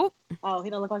 Oh, he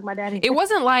don't look like my daddy. It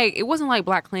wasn't like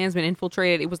Black Klansman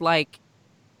infiltrated. It was like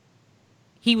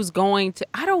he was going to,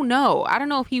 I don't know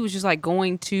if he was just like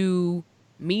going to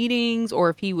meetings or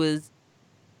if he was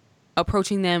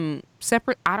approaching them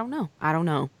separate. I don't know.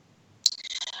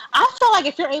 I feel like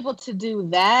if you're able to do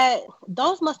that,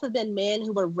 those must have been men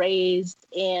who were raised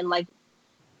in like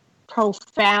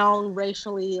profound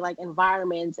racially like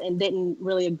environments and didn't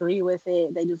really agree with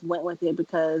it. They just went with it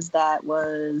because that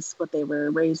was what they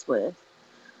were raised with.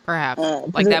 Perhaps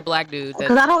like that black dude that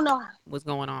I don't know was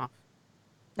going off.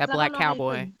 That black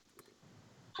cowboy.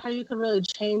 How you could really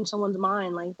change someone's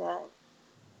mind like that?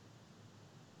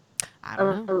 I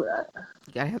don't know.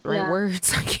 You gotta have the right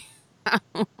words. I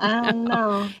don't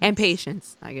know. And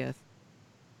patience, I guess.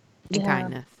 And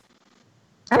kindness.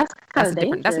 That's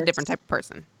a different type of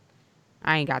person.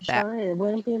 I ain't got that.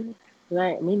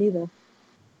 Right, me neither.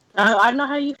 I know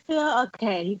how you feel.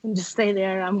 Okay, you can just stay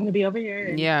there. I'm gonna be over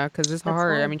here. Yeah, because it's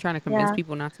hard. Fine. I mean, trying to convince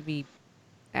people not to be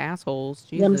assholes.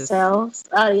 Jesus. Themselves.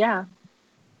 Yeah.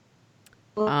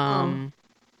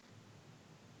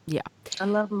 Yeah. I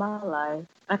love my life.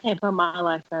 I can't put my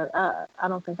life at. I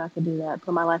don't think I could do that.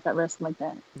 Put my life at risk like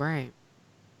that. Right.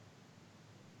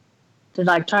 To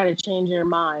like try to change your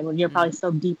mind when you're probably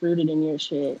so deep rooted in your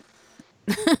shit.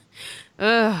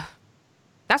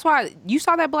 That's why you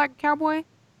saw that black cowboy.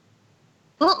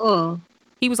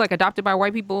 He was like adopted by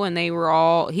white people, and he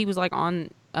was like on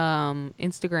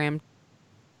Instagram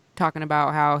talking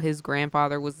about how his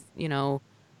grandfather was,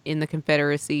 in the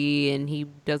Confederacy, and he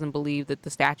doesn't believe that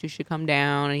the statue should come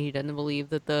down, and he doesn't believe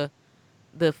that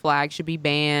the flag should be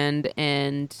banned,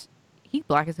 and he's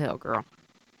black as hell, girl.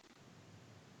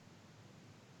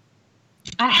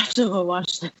 I have to go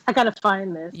watch this. I gotta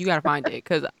find this. You gotta find it,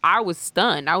 because I was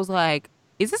stunned. I was like,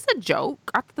 is this a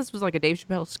joke? I thought this was like a Dave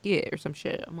Chappelle skit or some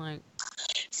shit. I'm like,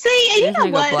 see, and you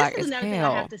know what? This is another thing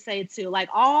I have to say too. Like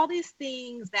all these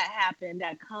things that happen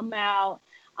that come out,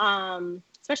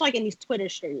 especially like in these Twitter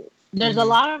streets. There's a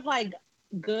lot of like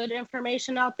good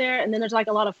information out there, and then there's like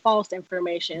a lot of false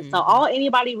information. So Mhm. all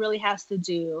anybody really has to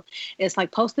do is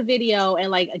like post a video and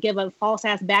like give a false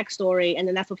ass backstory, and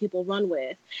then that's what people run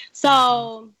with.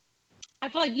 So I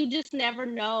feel like you just never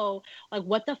know like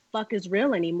what the fuck is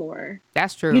real anymore.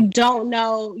 That's You true. don't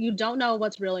know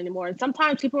what's real anymore. And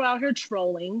sometimes people are out here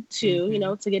trolling too, you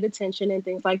know, to get attention and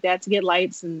things like that, to get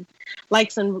likes and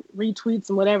retweets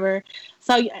and whatever.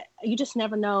 So you just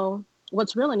never know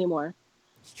what's real anymore.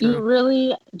 It's true. You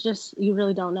really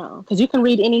don't know, because you can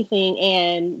read anything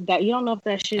and that you don't know if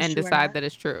that shit's And true or decide not. that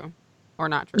it's true or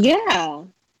not true. Yeah,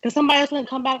 because somebody's gonna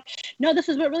come back. No, this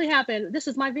is what really happened. This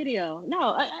is my video.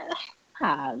 No,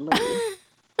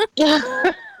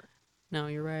 No,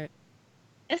 you're right.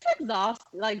 it's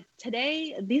exhausting. Like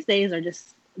these days are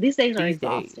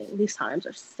exhausting. days. These times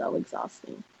are so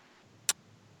exhausting.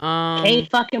 Um, Can't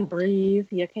fucking breathe.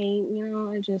 You can't. You know.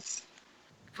 It just.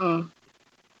 what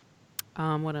else?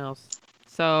 What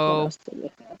So, else do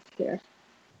we have here?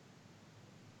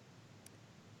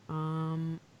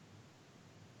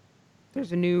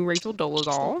 there's a new Rachel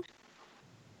Dolezal.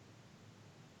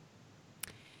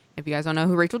 If you guys don't know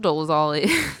who Rachel Dolezal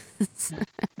is,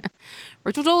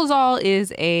 Rachel Dolezal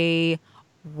is a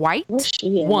white Where's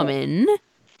she at? woman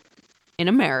in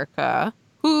America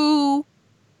who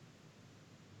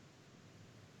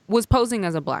was posing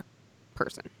as a black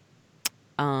person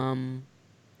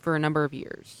for a number of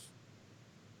years.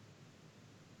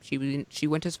 She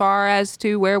went as far as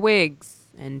to wear wigs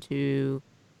and to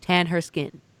tan her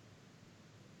skin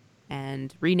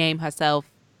and rename herself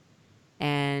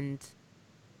and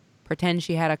pretend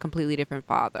she had a completely different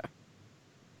father.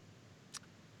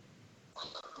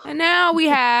 And now we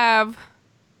have,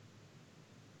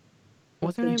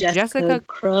 what's her name? Jessica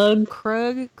Krug.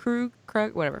 Krug,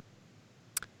 whatever.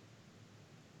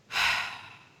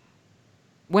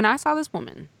 When I saw this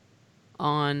woman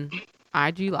on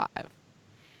IG Live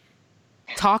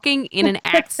talking in an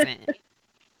accent,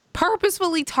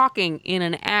 purposefully talking in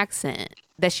an accent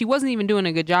that she wasn't even doing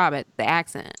a good job at the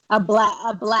accent. A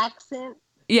black scent.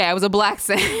 Yeah, it was a black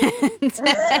scent.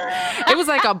 It was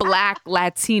like a black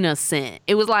Latina scent.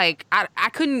 It was like I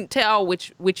couldn't tell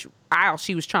which aisle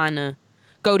she was trying to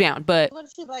go down, but What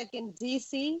is she like in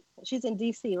DC? She's in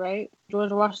DC, right?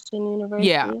 George Washington University.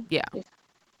 yeah.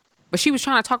 But she was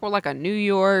trying to talk with like a New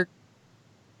York,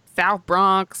 South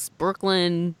Bronx,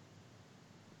 Brooklyn,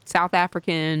 South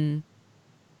African,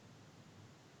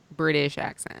 British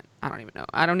accent. I don't even know.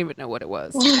 I don't even know what it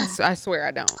was. I swear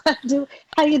I don't.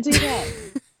 How you do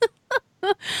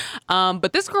that?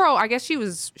 But this girl, I guess she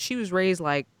was raised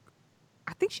like,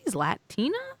 I think she's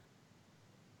Latina,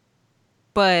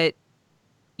 but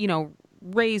you know,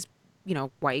 raised, you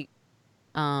know, white,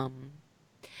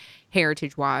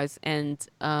 heritage wise, and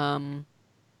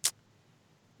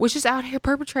was just out here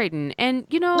perpetrating. And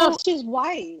you know, No, she's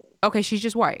white. okay, she's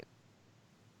just white.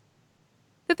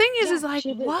 The thing is Yeah, like,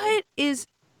 she did. what is,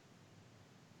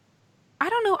 I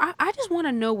don't know. I just want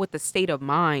to know what the state of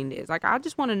mind is. Like, I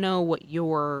just want to know what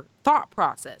your thought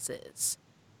process is.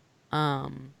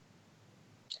 One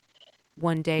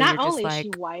day Not you're just only is like, she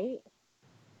white,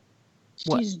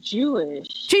 What? she's Jewish.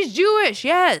 she's Jewish,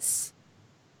 yes.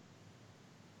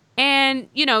 And,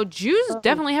 you know, Jews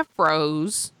definitely have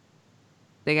froze.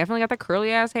 They definitely got the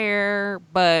curly ass hair,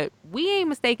 but we ain't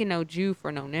mistaking no Jew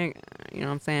for no nigga. You know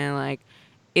what I'm saying? Like,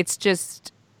 it's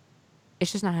just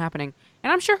not happening.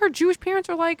 And I'm sure her Jewish parents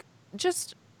are like,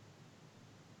 just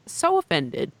so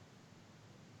offended.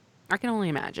 I can only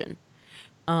imagine.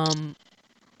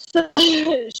 So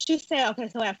she said, okay,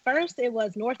 so at first it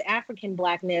was North African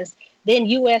blackness, then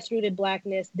U.S. rooted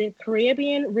blackness, then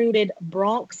Caribbean rooted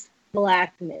Bronx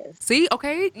blackness. See,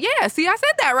 okay, yeah. See, I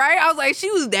said that right. I was like,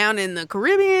 she was down in the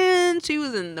Caribbean, she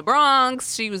was in the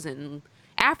Bronx, she was in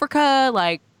Africa.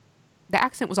 Like, the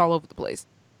accent was all over the place.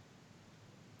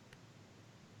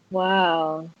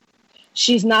 Wow.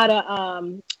 She's not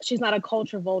a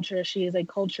culture vulture, she is a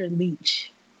culture leech.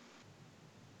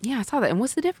 Yeah, I saw that. And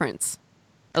what's the difference?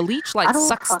 A leach like I don't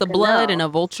sucks the fucking blood, know. and a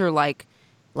vulture like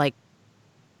Picks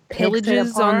it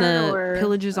pillages on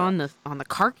apart, on the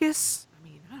carcass. I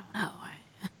mean, I don't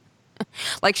know.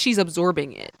 Like, she's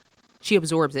absorbing it. She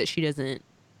absorbs it. She doesn't.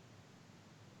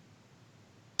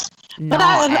 But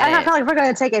I feel like if we're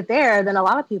going to take it there, then a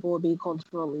lot of people would be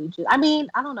cultural leeches. I mean,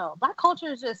 I don't know. Black culture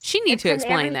is just. She needs it's to in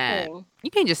explain that. everything.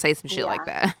 You can't just say some shit like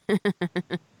that.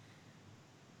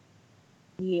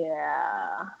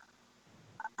 Yeah.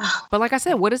 But like I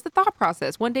said, what is the thought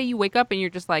process? One day you wake up and you're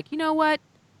just like, you know what?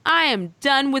 I am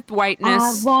done with I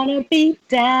whiteness. want to be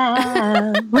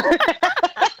down.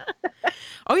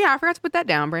 Oh yeah, I forgot to put that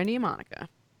down, Brandy and Monica.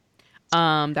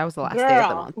 That was the last day of the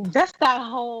Girl, month. just that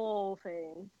whole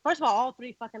thing. First of all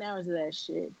 3 fucking hours of that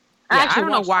shit. Yeah, I actually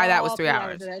don't know watched why that was all 3 3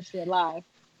 hours. of that shit live.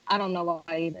 I don't know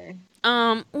why either.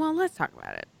 Well, let's talk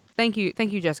about it. Thank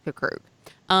you, Jessica Krug.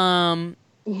 I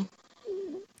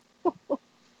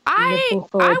Looking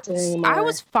forward to hearing I more.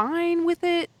 was fine with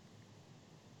it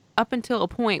up until a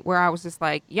point where I was just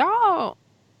like, y'all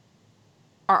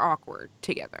are awkward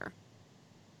together.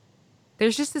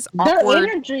 There's just this awkward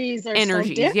Their energies are energies.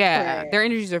 so different. Yeah, their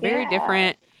energies are very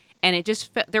different, and it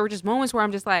just there were just moments where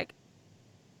I'm just like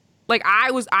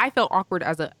I felt awkward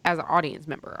as an audience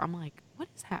member. I'm like, what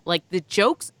is that? Like the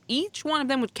jokes, each one of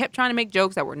them kept trying to make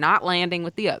jokes that were not landing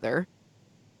with the other.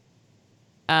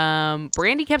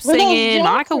 Brandy kept singing,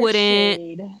 Monica wouldn't.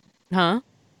 Shade? Huh?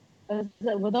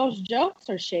 Were those jokes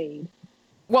or shade?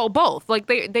 Well, both. Like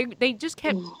they just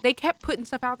kept putting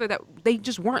stuff out there that they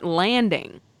just weren't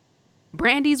landing.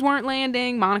 Brandy's weren't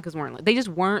landing, Monica's weren't. They just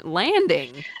weren't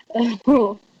landing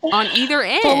on either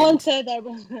end. Someone said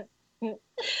that.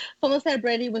 Someone said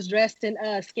Brandy was dressed in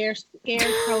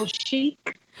scarecrow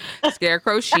chic.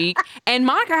 Scarecrow chic, and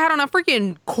Monica had on a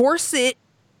freaking corset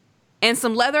and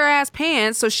some leather ass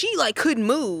pants, so she like couldn't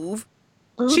move.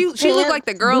 She looked like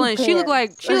the girl, and she looked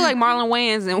like Marlon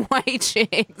Wayans in White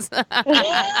Chicks.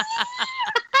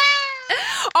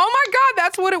 Oh my God,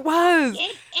 that's what it was.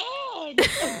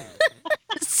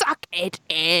 Suck it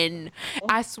in.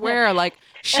 I swear, like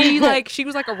she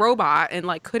was like a robot and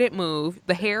like couldn't move.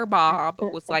 The hair bob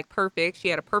was like perfect. She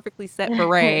had a perfectly set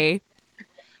beret.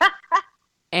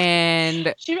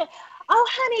 And she, oh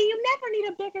honey, you never need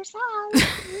a bigger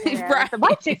size. Yeah, right. The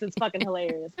White Chicks is fucking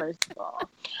hilarious, first of all.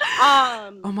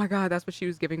 Oh my God, that's what she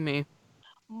was giving me.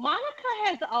 Monica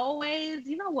has always,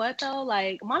 you know what though?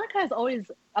 Like Monica has always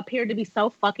appeared to be so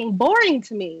fucking boring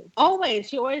to me.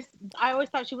 Always. I always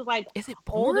thought she was like, is it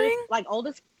boring? Old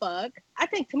as fuck. I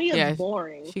think to me it's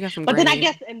boring. She got some But then I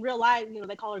guess in real life,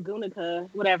 they call her Gunica,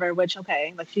 whatever, which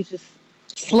okay, like she's just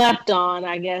slept on,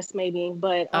 I guess maybe.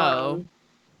 But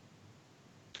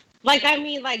like I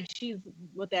mean, like she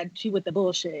with the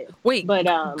bullshit. Wait, but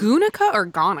Gunica or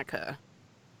Gonica?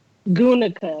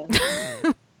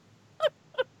 Gunica.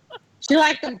 She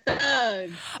like them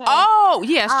thugs. So, oh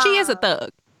yes, she is a thug.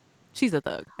 She's a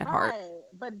thug at heart.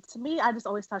 But to me, I just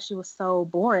always thought she was so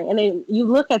boring. And then you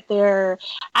look at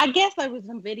I guess there was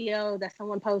some video that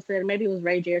someone posted, maybe it was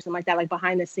Ray J or something like that, like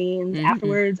behind the scenes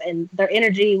afterwards, and their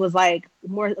energy was like it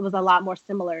was a lot more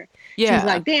similar. Yeah. She was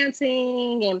like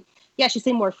dancing and yeah, she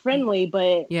seemed more friendly,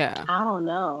 but yeah, I don't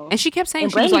know. And she kept saying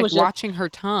she was like watching her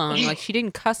tongue, like she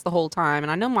didn't cuss the whole time.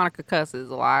 And I know Monica cusses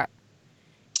a lot.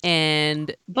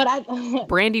 But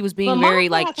Brandy was being very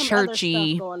like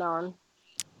churchy. Going on.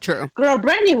 True. Girl,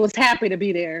 Brandy was happy to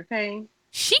be there. Okay.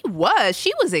 She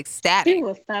was ecstatic. She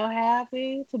was so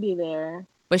happy to be there.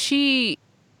 But I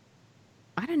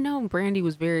didn't know Brandy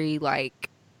was very like,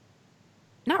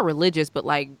 not religious, but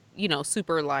like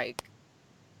super like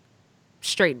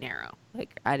straight and narrow.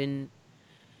 Like I didn't.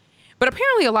 But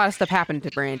apparently a lot of stuff happened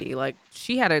to Brandy. Like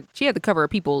she had the cover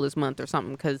of People this month or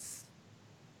something because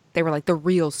they were like the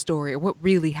real story or what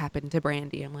really happened to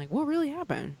Brandy. I'm like, what really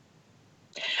happened?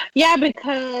 Yeah,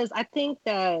 because I think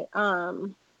that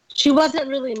she wasn't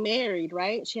really married,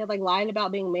 right? She had like lied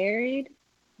about being married.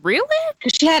 Really?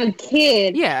 Because she had a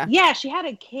kid. Yeah. Yeah, she had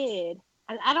a kid.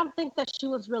 And I don't think that she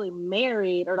was really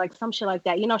married or like some shit like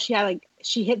that.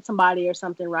 She hit somebody or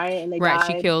something, right? And they died.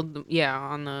 She killed them,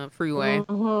 on the freeway.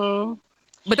 Mm-hmm.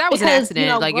 But that was an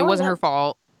accident. Like it wasn't her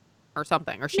fault. Or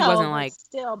something, or she wasn't like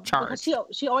still charged.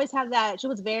 She always had that. She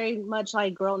was very much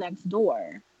like girl next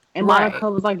door, and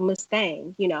Monica was like Miss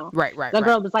Thing, Right. The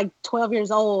girl was like 12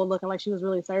 years old, looking like she was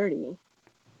really 30.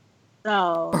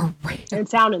 So and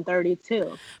sounding 30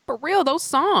 too. But real, those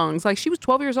songs, like she was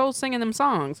 12 years old singing them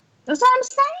songs. That's what I'm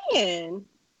saying.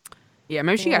 Yeah,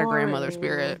 maybe she got a grandmother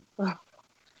spirit.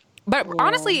 But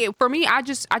honestly, for me, I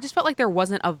just felt like there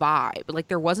wasn't a vibe, like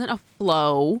there wasn't a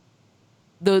flow.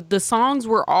 The songs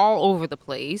were all over the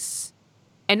place.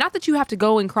 And not that you have to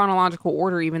go in chronological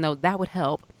order, even though that would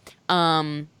help.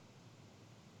 No,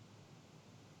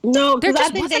 because I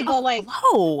think they go like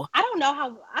flow. I don't know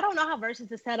how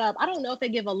Versus is set up. I don't know if they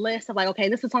give a list of like, okay,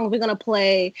 this is the song we're gonna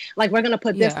play. Like we're gonna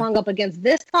put this song up against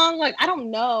this song. Like I don't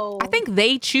know. I think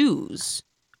they choose.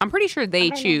 I'm pretty sure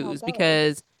they choose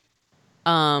because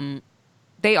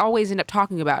they always end up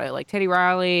talking about it, like Teddy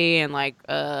Riley and like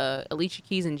Alicia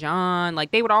Keys and John.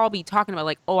 Like they would all be talking about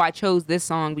like, oh, I chose this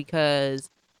song because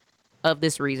of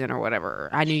this reason or whatever.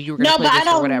 I knew you were gonna play this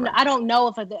or whatever. I don't know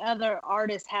if the other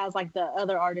artist has like the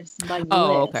other artist like list.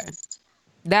 Okay.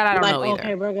 That I don't know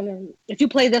either. Okay, if you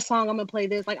play this song, I'm gonna play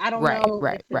this. Like I don't know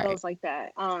if it goes like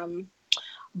that.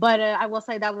 But I will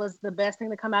say that was the best thing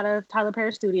to come out of Tyler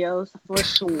Perry Studios for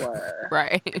sure.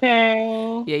 Right.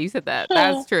 Okay. Yeah, you said that.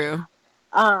 That's true.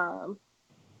 Um,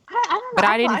 I don't know. But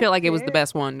I I didn't feel like liked it was the it.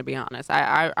 best one, to be honest.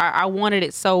 I wanted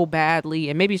it so badly,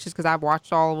 and maybe it's just because I've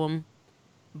watched all of them,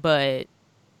 but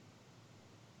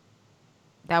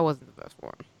that wasn't the best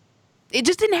one. It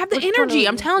just didn't have the Which one energy.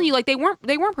 I'm was telling you, it? like they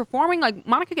weren't performing. Like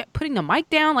Monica kept putting the mic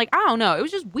down. Like I don't know. It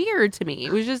was just weird to me.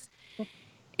 It was just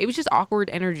awkward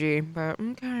energy. But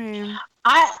okay.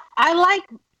 I like.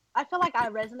 I feel like I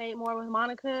resonate more with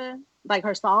Monica, like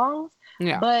her songs.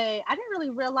 Yeah. But I didn't really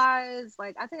realize.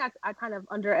 Like I think I kind of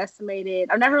underestimated.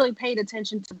 I never really paid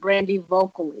attention to Brandy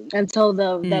vocally until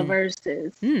the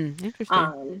verses.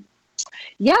 Interesting.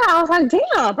 Yeah, I was like,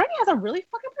 damn, Brandy has a really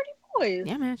fucking pretty voice.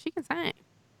 Yeah, man, she can sing.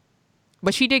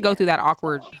 But she did go through that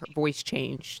awkward voice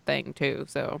change thing too,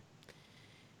 so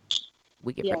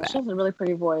we give her Yeah, she that. has a really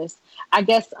pretty voice. I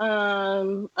guess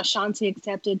Ashanti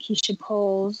accepted Keisha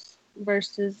Cole's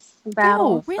versus Oh,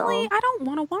 battle. really? So I don't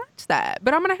want to watch that,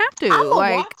 but I'm gonna have to. I'm gonna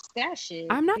Like, watch that shit.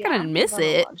 I'm not Yeah, gonna I'm miss gonna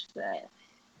it. watch that.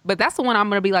 But that's the one I'm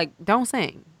gonna be like, don't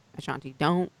sing, Ashanti,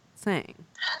 don't sing,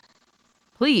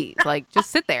 please. Like, just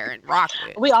sit there and rock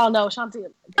it. We all know Ashanti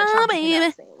baby.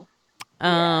 cannot sing.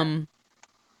 Um.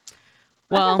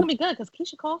 But that's Well, gonna be good because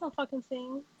Keisha Cole can fucking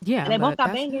sing. yeah, And they both but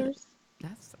got that's it. bangers.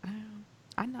 That's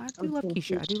I know. I do I'm love Team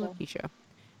Keisha. I do love Keisha.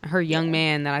 Keisha. Her young Yeah.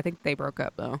 man that I think they broke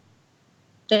up though.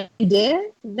 They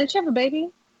did? Did she have a baby?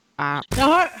 Uh,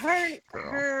 No,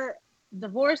 Girl. her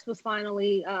divorce was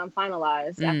finally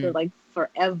finalized after like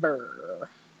forever.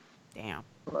 Damn.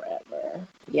 Forever.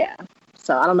 Yeah.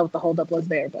 So I don't know what the holdup was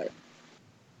there, but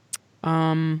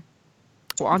Well,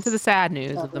 on to the sad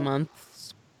news of the month.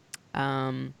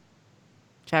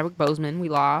 Chadwick Boseman, we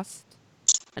lost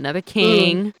another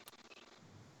king.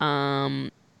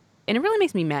 And it really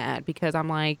makes me mad because I'm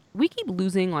like, we keep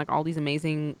losing like all these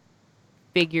amazing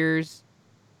figures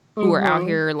who are out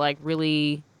here like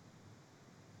really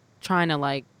trying to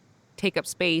like take up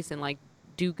space and like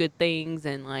do good things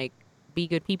and like be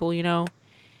good people, you know.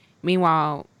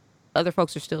 Meanwhile, other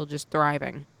folks are still just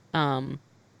thriving in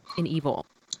evil.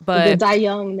 But they die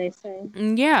young, they say.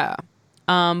 yeah.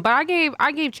 But I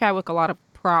gave Chadwick a lot of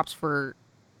props for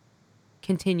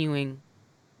continuing,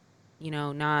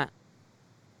 not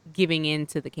giving in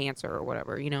to the cancer or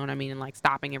whatever, you know what I mean, and like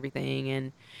stopping everything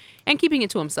and keeping it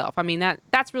to himself. I mean,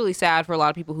 that's really sad for a lot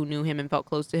of people who knew him and felt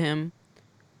close to him.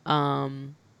 But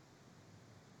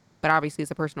obviously it's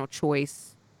a personal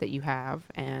choice that you have,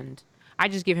 and I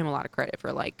just give him a lot of credit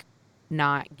for like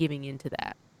not giving into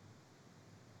that,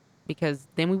 because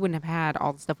then we wouldn't have had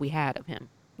all the stuff we had of him,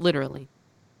 literally.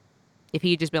 If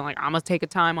he had just been like, I'm gonna take a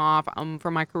time off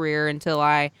from my career until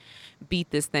I beat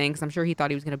this thing, because I'm sure he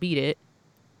thought he was gonna beat it,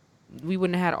 we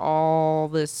wouldn't have had all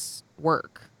this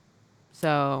work.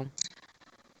 So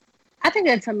I think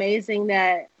it's amazing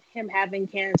that him having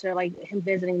cancer, like him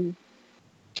visiting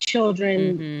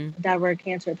children that were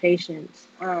cancer patients,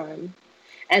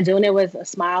 and doing it with a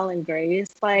smile and grace.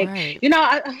 Like, right.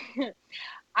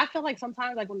 I feel like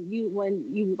sometimes like when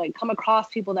you like come across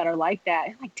people that are like that,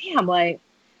 it's like, damn, like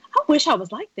I wish I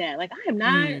was like that. Like I am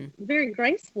not very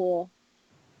graceful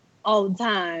all the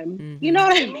time. You know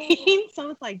what I mean? So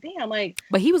it's like, damn, like.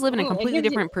 But he was living a completely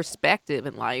different perspective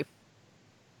in life.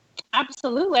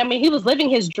 Absolutely. I mean, he was living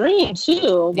his dream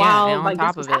too while like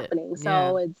this was happening.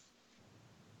 So it's,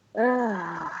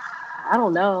 I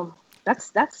don't know.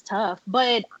 That's tough.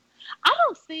 But I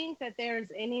don't think that there's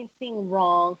anything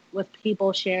wrong with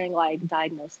people sharing like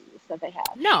diagnoses that they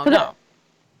have. No.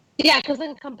 Yeah, because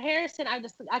in comparison, I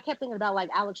kept thinking about like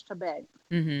Alex Trebek.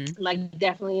 Like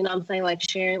definitely, you know what I'm saying, like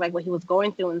sharing like what he was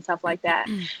going through and stuff like that.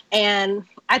 And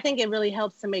I think it really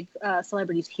helps to make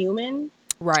celebrities human.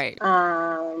 Right.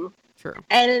 True.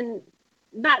 And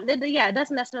it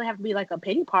doesn't necessarily have to be like a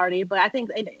pity party, but I think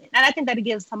that it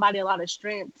gives somebody a lot of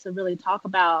strength to really talk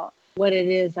about what it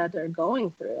is that they're going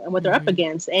through and what they're up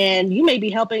against. And you may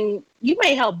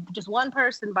help just one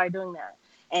person by doing that.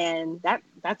 And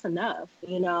that's enough,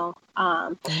 you know.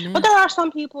 But there are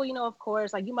some people, you know, of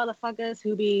course, like you motherfuckers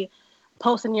who be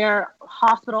posting your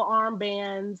hospital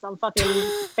armbands on fucking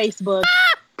Facebook.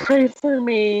 Pray for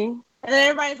me. And then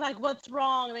everybody's like, what's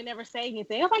wrong? And they never say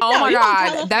anything. I'm like, oh my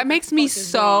God. That makes me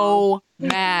so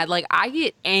mad. Like, I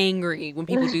get angry when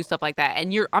people do stuff like that.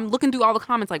 And I'm looking through all the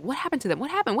comments like, what happened to them?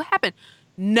 What happened? What happened?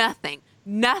 Nothing.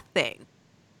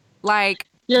 Like,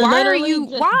 why are you,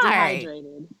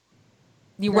 dehydrated.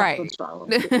 You're right.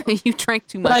 You drank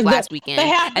too much last weekend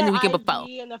and the weekend before.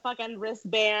 And the fucking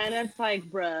wristband. It's like,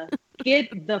 bruh,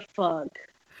 get the fuck.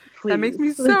 Please. That makes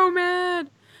me so mad.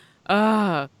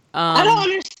 I don't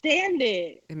understand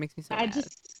it. It makes me so mad.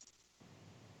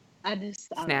 I It's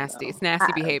don't nasty. know. It's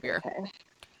nasty behavior. Okay.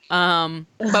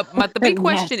 But the big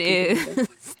question Nasty is, behavior.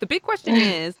 the big question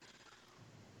is,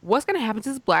 what's going to happen to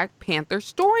this Black Panther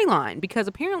storyline? Because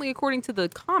apparently, according to the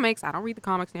comics, I don't read the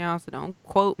comics now, so don't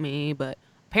quote me, but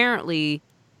apparently,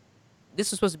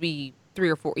 this was supposed to be 3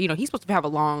 or 4. You know, he's supposed to have a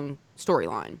long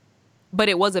storyline, but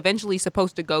it was eventually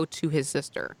supposed to go to his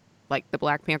sister. Like the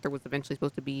Black Panther was eventually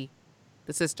supposed to be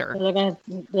the sister. So they're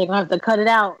gonna have to cut it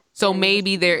out So and just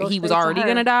maybe there go he was straight to already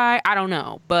gonna her. die. I don't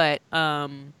know, but I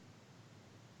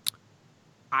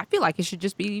feel like it should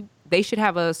just be they should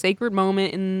have a sacred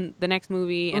moment in the next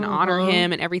movie and honor Mm-hmm.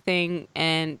 him and everything.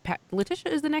 And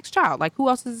Letitia is the next child. Like who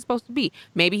else is it supposed to be?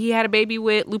 Maybe he had a baby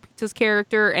with Lupita's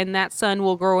character, and that son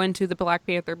will grow into the Black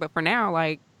Panther. But for now,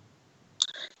 like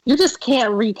You just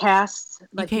can't recast. you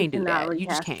Like you can't do cannot that. You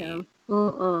just recast can't. him.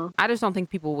 Mm-mm. I just don't think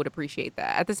people would appreciate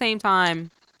that. At the same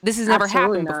time, this has never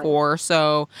Absolutely happened not. before.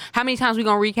 So how many times we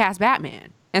gonna recast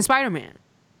Batman and Spider Man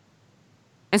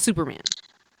and Superman?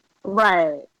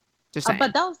 Right. Just saying.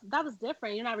 But that was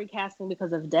different. You're not recasting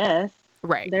because of death.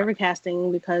 Right. They're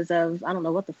recasting because of I don't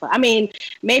know what the fuck. I mean,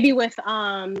 maybe with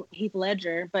Heath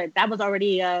Ledger, but that was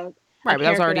already a Right, but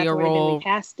that was character already that's a already been role.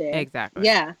 recasted. Exactly.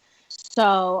 Yeah.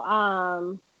 So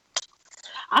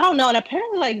I don't know, and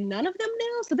apparently like none of them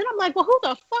knew. So then I'm like, well, who the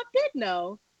fuck did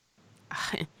know?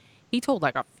 He told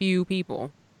like a few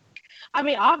people. I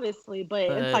mean, obviously, but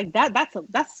it's But like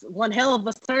that's one hell of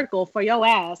a circle for your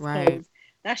ass right. because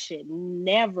that shit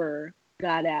never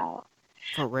got out.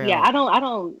 For real. Yeah, I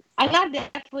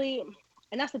definitely,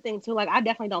 and that's the thing too. Like, I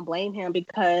definitely don't blame him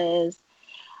because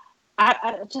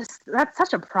I just that's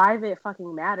such a private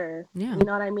fucking matter. Yeah. You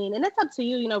know what I mean? And it's up to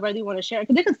you, you know, whether you want to share.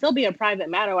 Because it can still be a private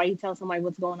matter while you tell somebody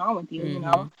what's going on with you. Mm-hmm. You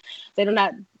know, they're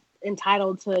not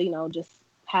entitled to, you know, just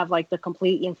have like the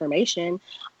complete information.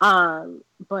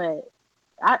 But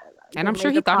and I'm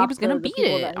sure he thought he was gonna beat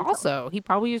it. Also, he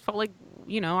probably just felt like,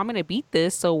 you know, I'm gonna beat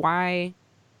this, so why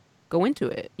go into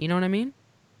it? You know what I mean?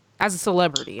 As a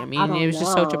celebrity, I mean, it was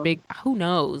just such a big. Who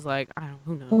knows? Like, I don't.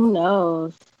 Who knows? Who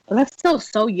knows? But that's still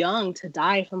so young to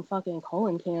die from fucking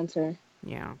colon cancer.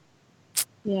 Yeah.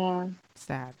 Yeah.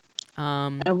 Sad.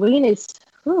 And we need.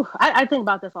 I think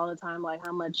about this all the time, like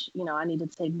how much, you know, I need to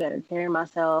take better care of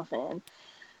myself, and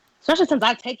especially since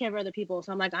I take care of other people.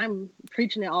 So I'm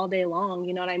preaching it all day long.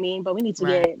 You know what I mean? But we need to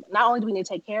get. Not only do we need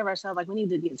to take care of ourselves, like we need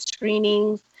to get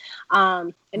screenings.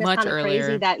 And it's kind of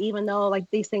crazy that even though like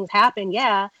these things happen,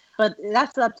 yeah. But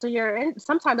that's up to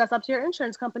sometimes that's up to your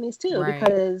insurance companies too,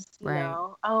 because, you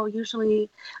know, usually,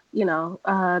 you know,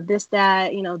 this,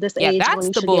 that, you know, this age. Yeah, when you that's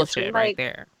the bullshit right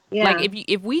there. Yeah. Like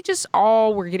if we just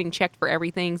all were getting checked for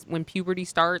everything when puberty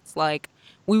starts, like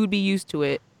we would be used to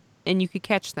it and you could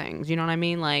catch things. You know what I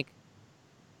mean? Like,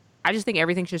 I just think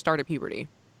everything should start at puberty.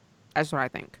 That's what I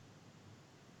think.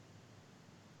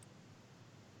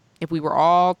 If we were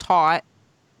all taught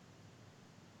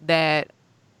that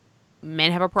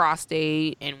men have a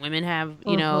prostate and women have,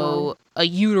 you know, a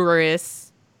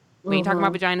uterus. When you're talking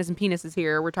about vaginas and penises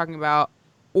here, we're talking about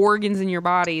organs in your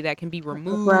body that can be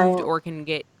removed or can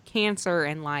get cancer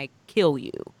and like kill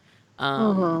you.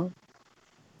 I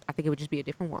think it would just be a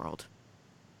different world.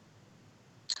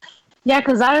 Yeah,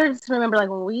 because I just remember like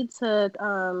when we took,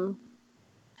 I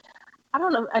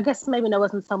don't know, I guess maybe there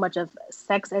wasn't so much of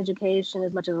sex education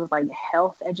as much as it was like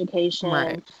health education.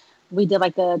 Right. We did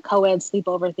like the co-ed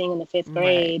sleepover thing in the 5th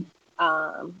grade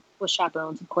with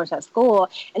chaperones, of course, at school.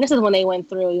 And this is when they went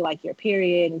through like your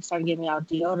period and started giving out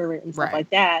deodorant and stuff like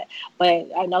that. But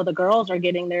I know the girls are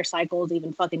getting their cycles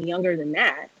even fucking younger than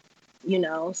that, you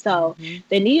know? So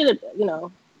they needed, you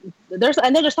know, there's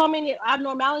so many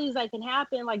abnormalities that can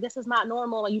happen. Like, this is not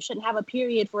normal. Like, you shouldn't have a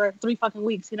period for 3 fucking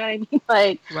weeks. You know what I mean?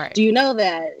 Like, do you know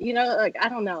that? You know, like, I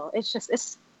don't know. It's just,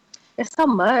 it's so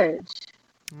much.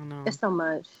 I know. It's so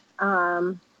much.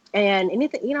 And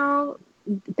anything, you know,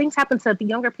 things happen to the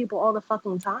younger people all the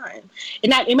fucking time.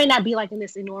 It may not be like in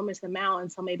this enormous amount.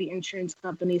 And so maybe insurance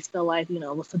companies feel like, you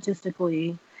know, well,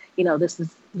 statistically, you know, this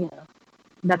is, you know,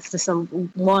 that's just some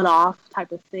one-off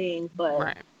type of thing.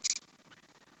 But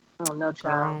oh, no,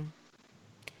 child.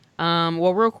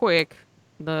 Well, real quick,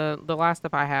 the last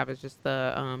stuff I have is just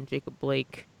the Jacob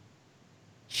Blake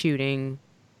shooting.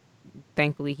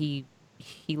 Thankfully, he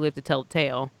lived to tell the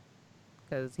tale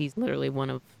because he's literally one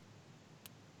of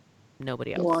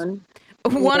nobody else. One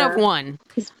of one.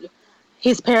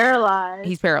 He's paralyzed.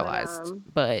 He's paralyzed,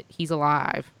 but he's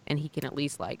alive, and he can at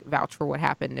least like vouch for what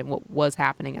happened and what was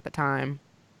happening at the time.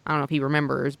 I don't know if he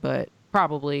remembers, but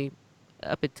probably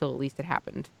up until at least it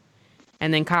happened.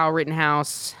 And then Kyle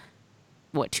Rittenhouse,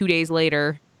 2 days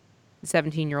later, the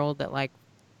 17-year-old that like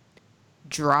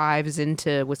drives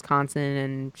into Wisconsin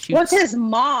and shoots. What's his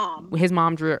mom? His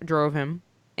mom drove him,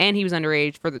 and he was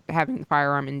underage for having the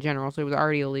firearm in general, so it was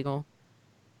already illegal.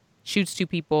 Shoots 2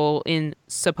 people in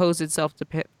supposed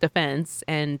self-defense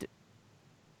and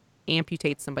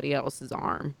amputates somebody else's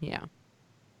arm. Yeah.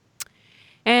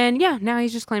 And yeah, now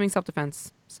he's just claiming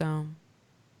self-defense. So,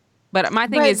 but my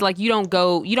thing is, like, you don't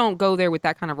go there with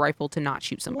that kind of rifle to not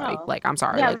shoot somebody. No. Like, I'm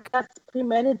sorry, Yeah, like, that's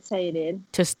premeditated.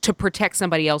 to protect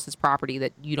somebody else's property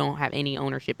that you don't have any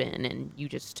ownership in, and you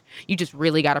just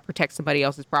really got to protect somebody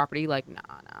else's property. Like, nah.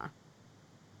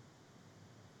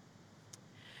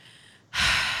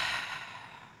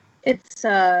 It's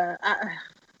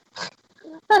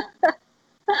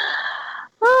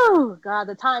oh God,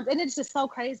 the times, and it's just so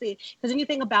crazy because when you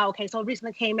think about, okay, so it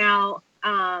recently came out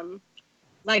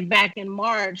like back in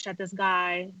March that this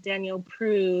guy Daniel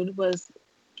Prude was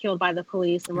killed by the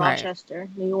police in Right. Rochester,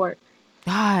 New York.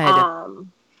 God.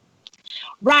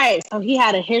 Right, so he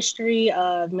had a history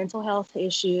of mental health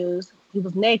issues. He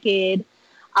was naked.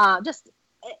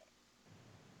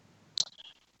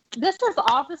 This is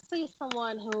obviously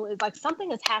someone who is like,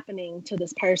 something is happening to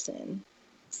this person.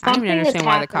 I don't even Something is understand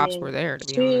why the cops happening were there, to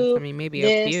be to honest. I mean, maybe a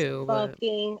this few, but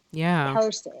fucking yeah.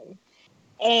 person.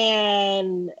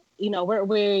 And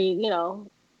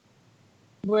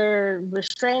we're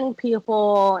restraining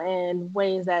people in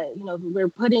ways that, we're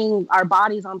putting our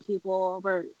bodies on people.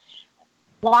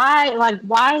 Why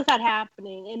is that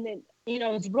happening? And then,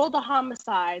 it's ruled a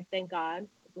homicide, thank God.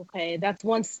 Okay, that's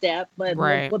one step, but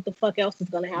Right. what the fuck else is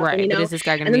gonna happen? Right. But is this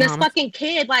guy gonna And then be this homeless? fucking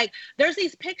kid, like, there's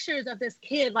these pictures of this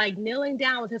kid like kneeling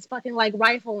down with his fucking like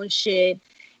rifle and shit.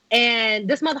 And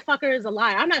this motherfucker is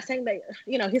alive. I'm not saying that,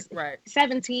 he's Right.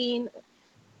 17,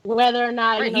 whether or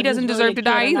not Right. He he's doesn't really deserve a to kid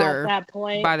die or not either at that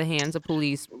point. by the hands of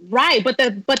police. Right, but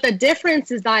the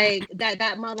difference is like that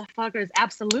motherfucker is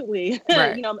absolutely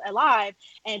Right. alive,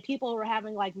 and people who are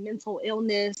having like mental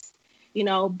illness,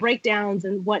 breakdowns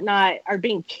and whatnot are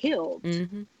being killed.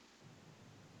 Mm-hmm.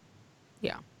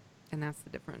 Yeah, and that's the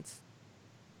difference.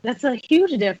 That's a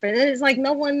huge difference. It's like a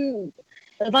lot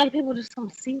of people just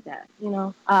don't see that,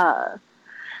 and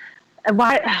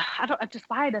why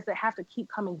does it have to keep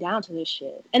coming down to this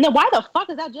shit? And then why the fuck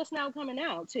is that just now coming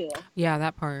out too? Yeah,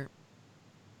 that part.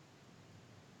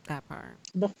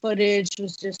 The footage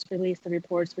was just released. The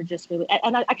reports were just released.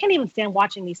 And I can't even stand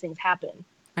watching these things happen.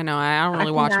 I know. I don't I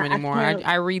really watch them cannot- I anymore. can't-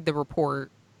 I read the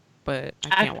report, but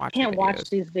I can't watch. can't the watch videos.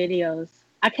 these videos.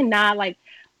 I cannot like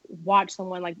watch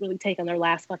someone like really taking their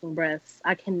last fucking breaths.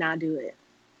 I cannot do it.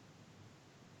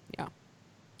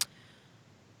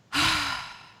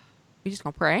 We just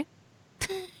gonna pray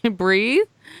and breathe.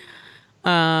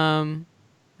 I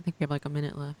think we have like a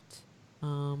minute left.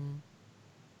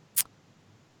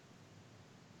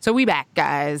 So we back,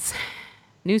 guys.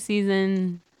 New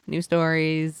season, new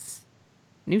stories,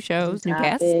 new shows, new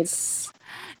guests,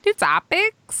 new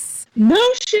topics. No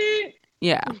shit.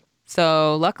 Yeah.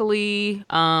 So luckily,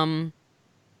 we're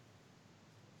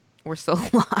still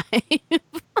alive.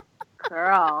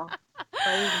 Girl.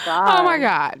 Praise God. Oh my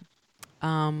God.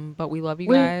 But we love you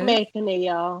guys. We making it,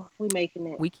 y'all. We making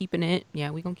it. We keeping it. Yeah,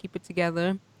 we gonna keep it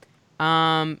together.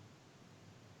 Again,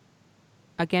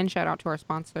 shout out to our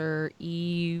sponsor,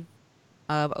 Eve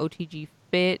of OTG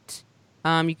Fit.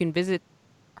 You can visit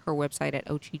her website at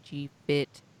otgfit.net.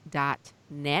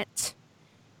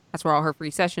 That's where all her free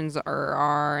sessions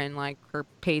are and like her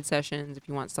paid sessions if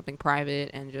you want something private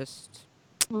and just,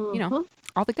 all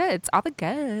the goods.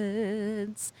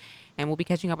 And we'll be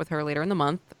catching up with her later in the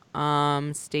month.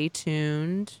 Stay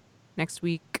tuned. Next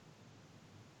week.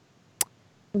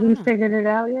 We figured it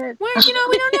out yet? Well, we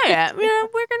don't know yet. We're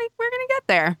gonna get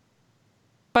there,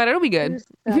 but it'll be We good. just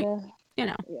gotta-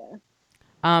 Yeah.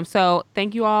 Yeah. So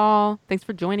thank you all. Thanks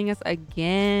for joining us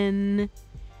again.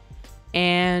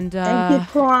 And Thank you,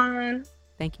 Quan.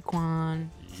 thank you, Quan.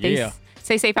 Yeah.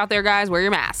 Stay safe out there, guys. Wear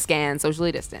your mask and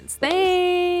socially distance.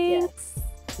 Thanks.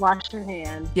 Wash your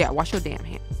hands. Yeah, wash your damn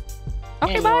hands.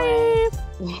 Okay, And bye.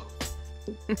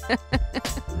 your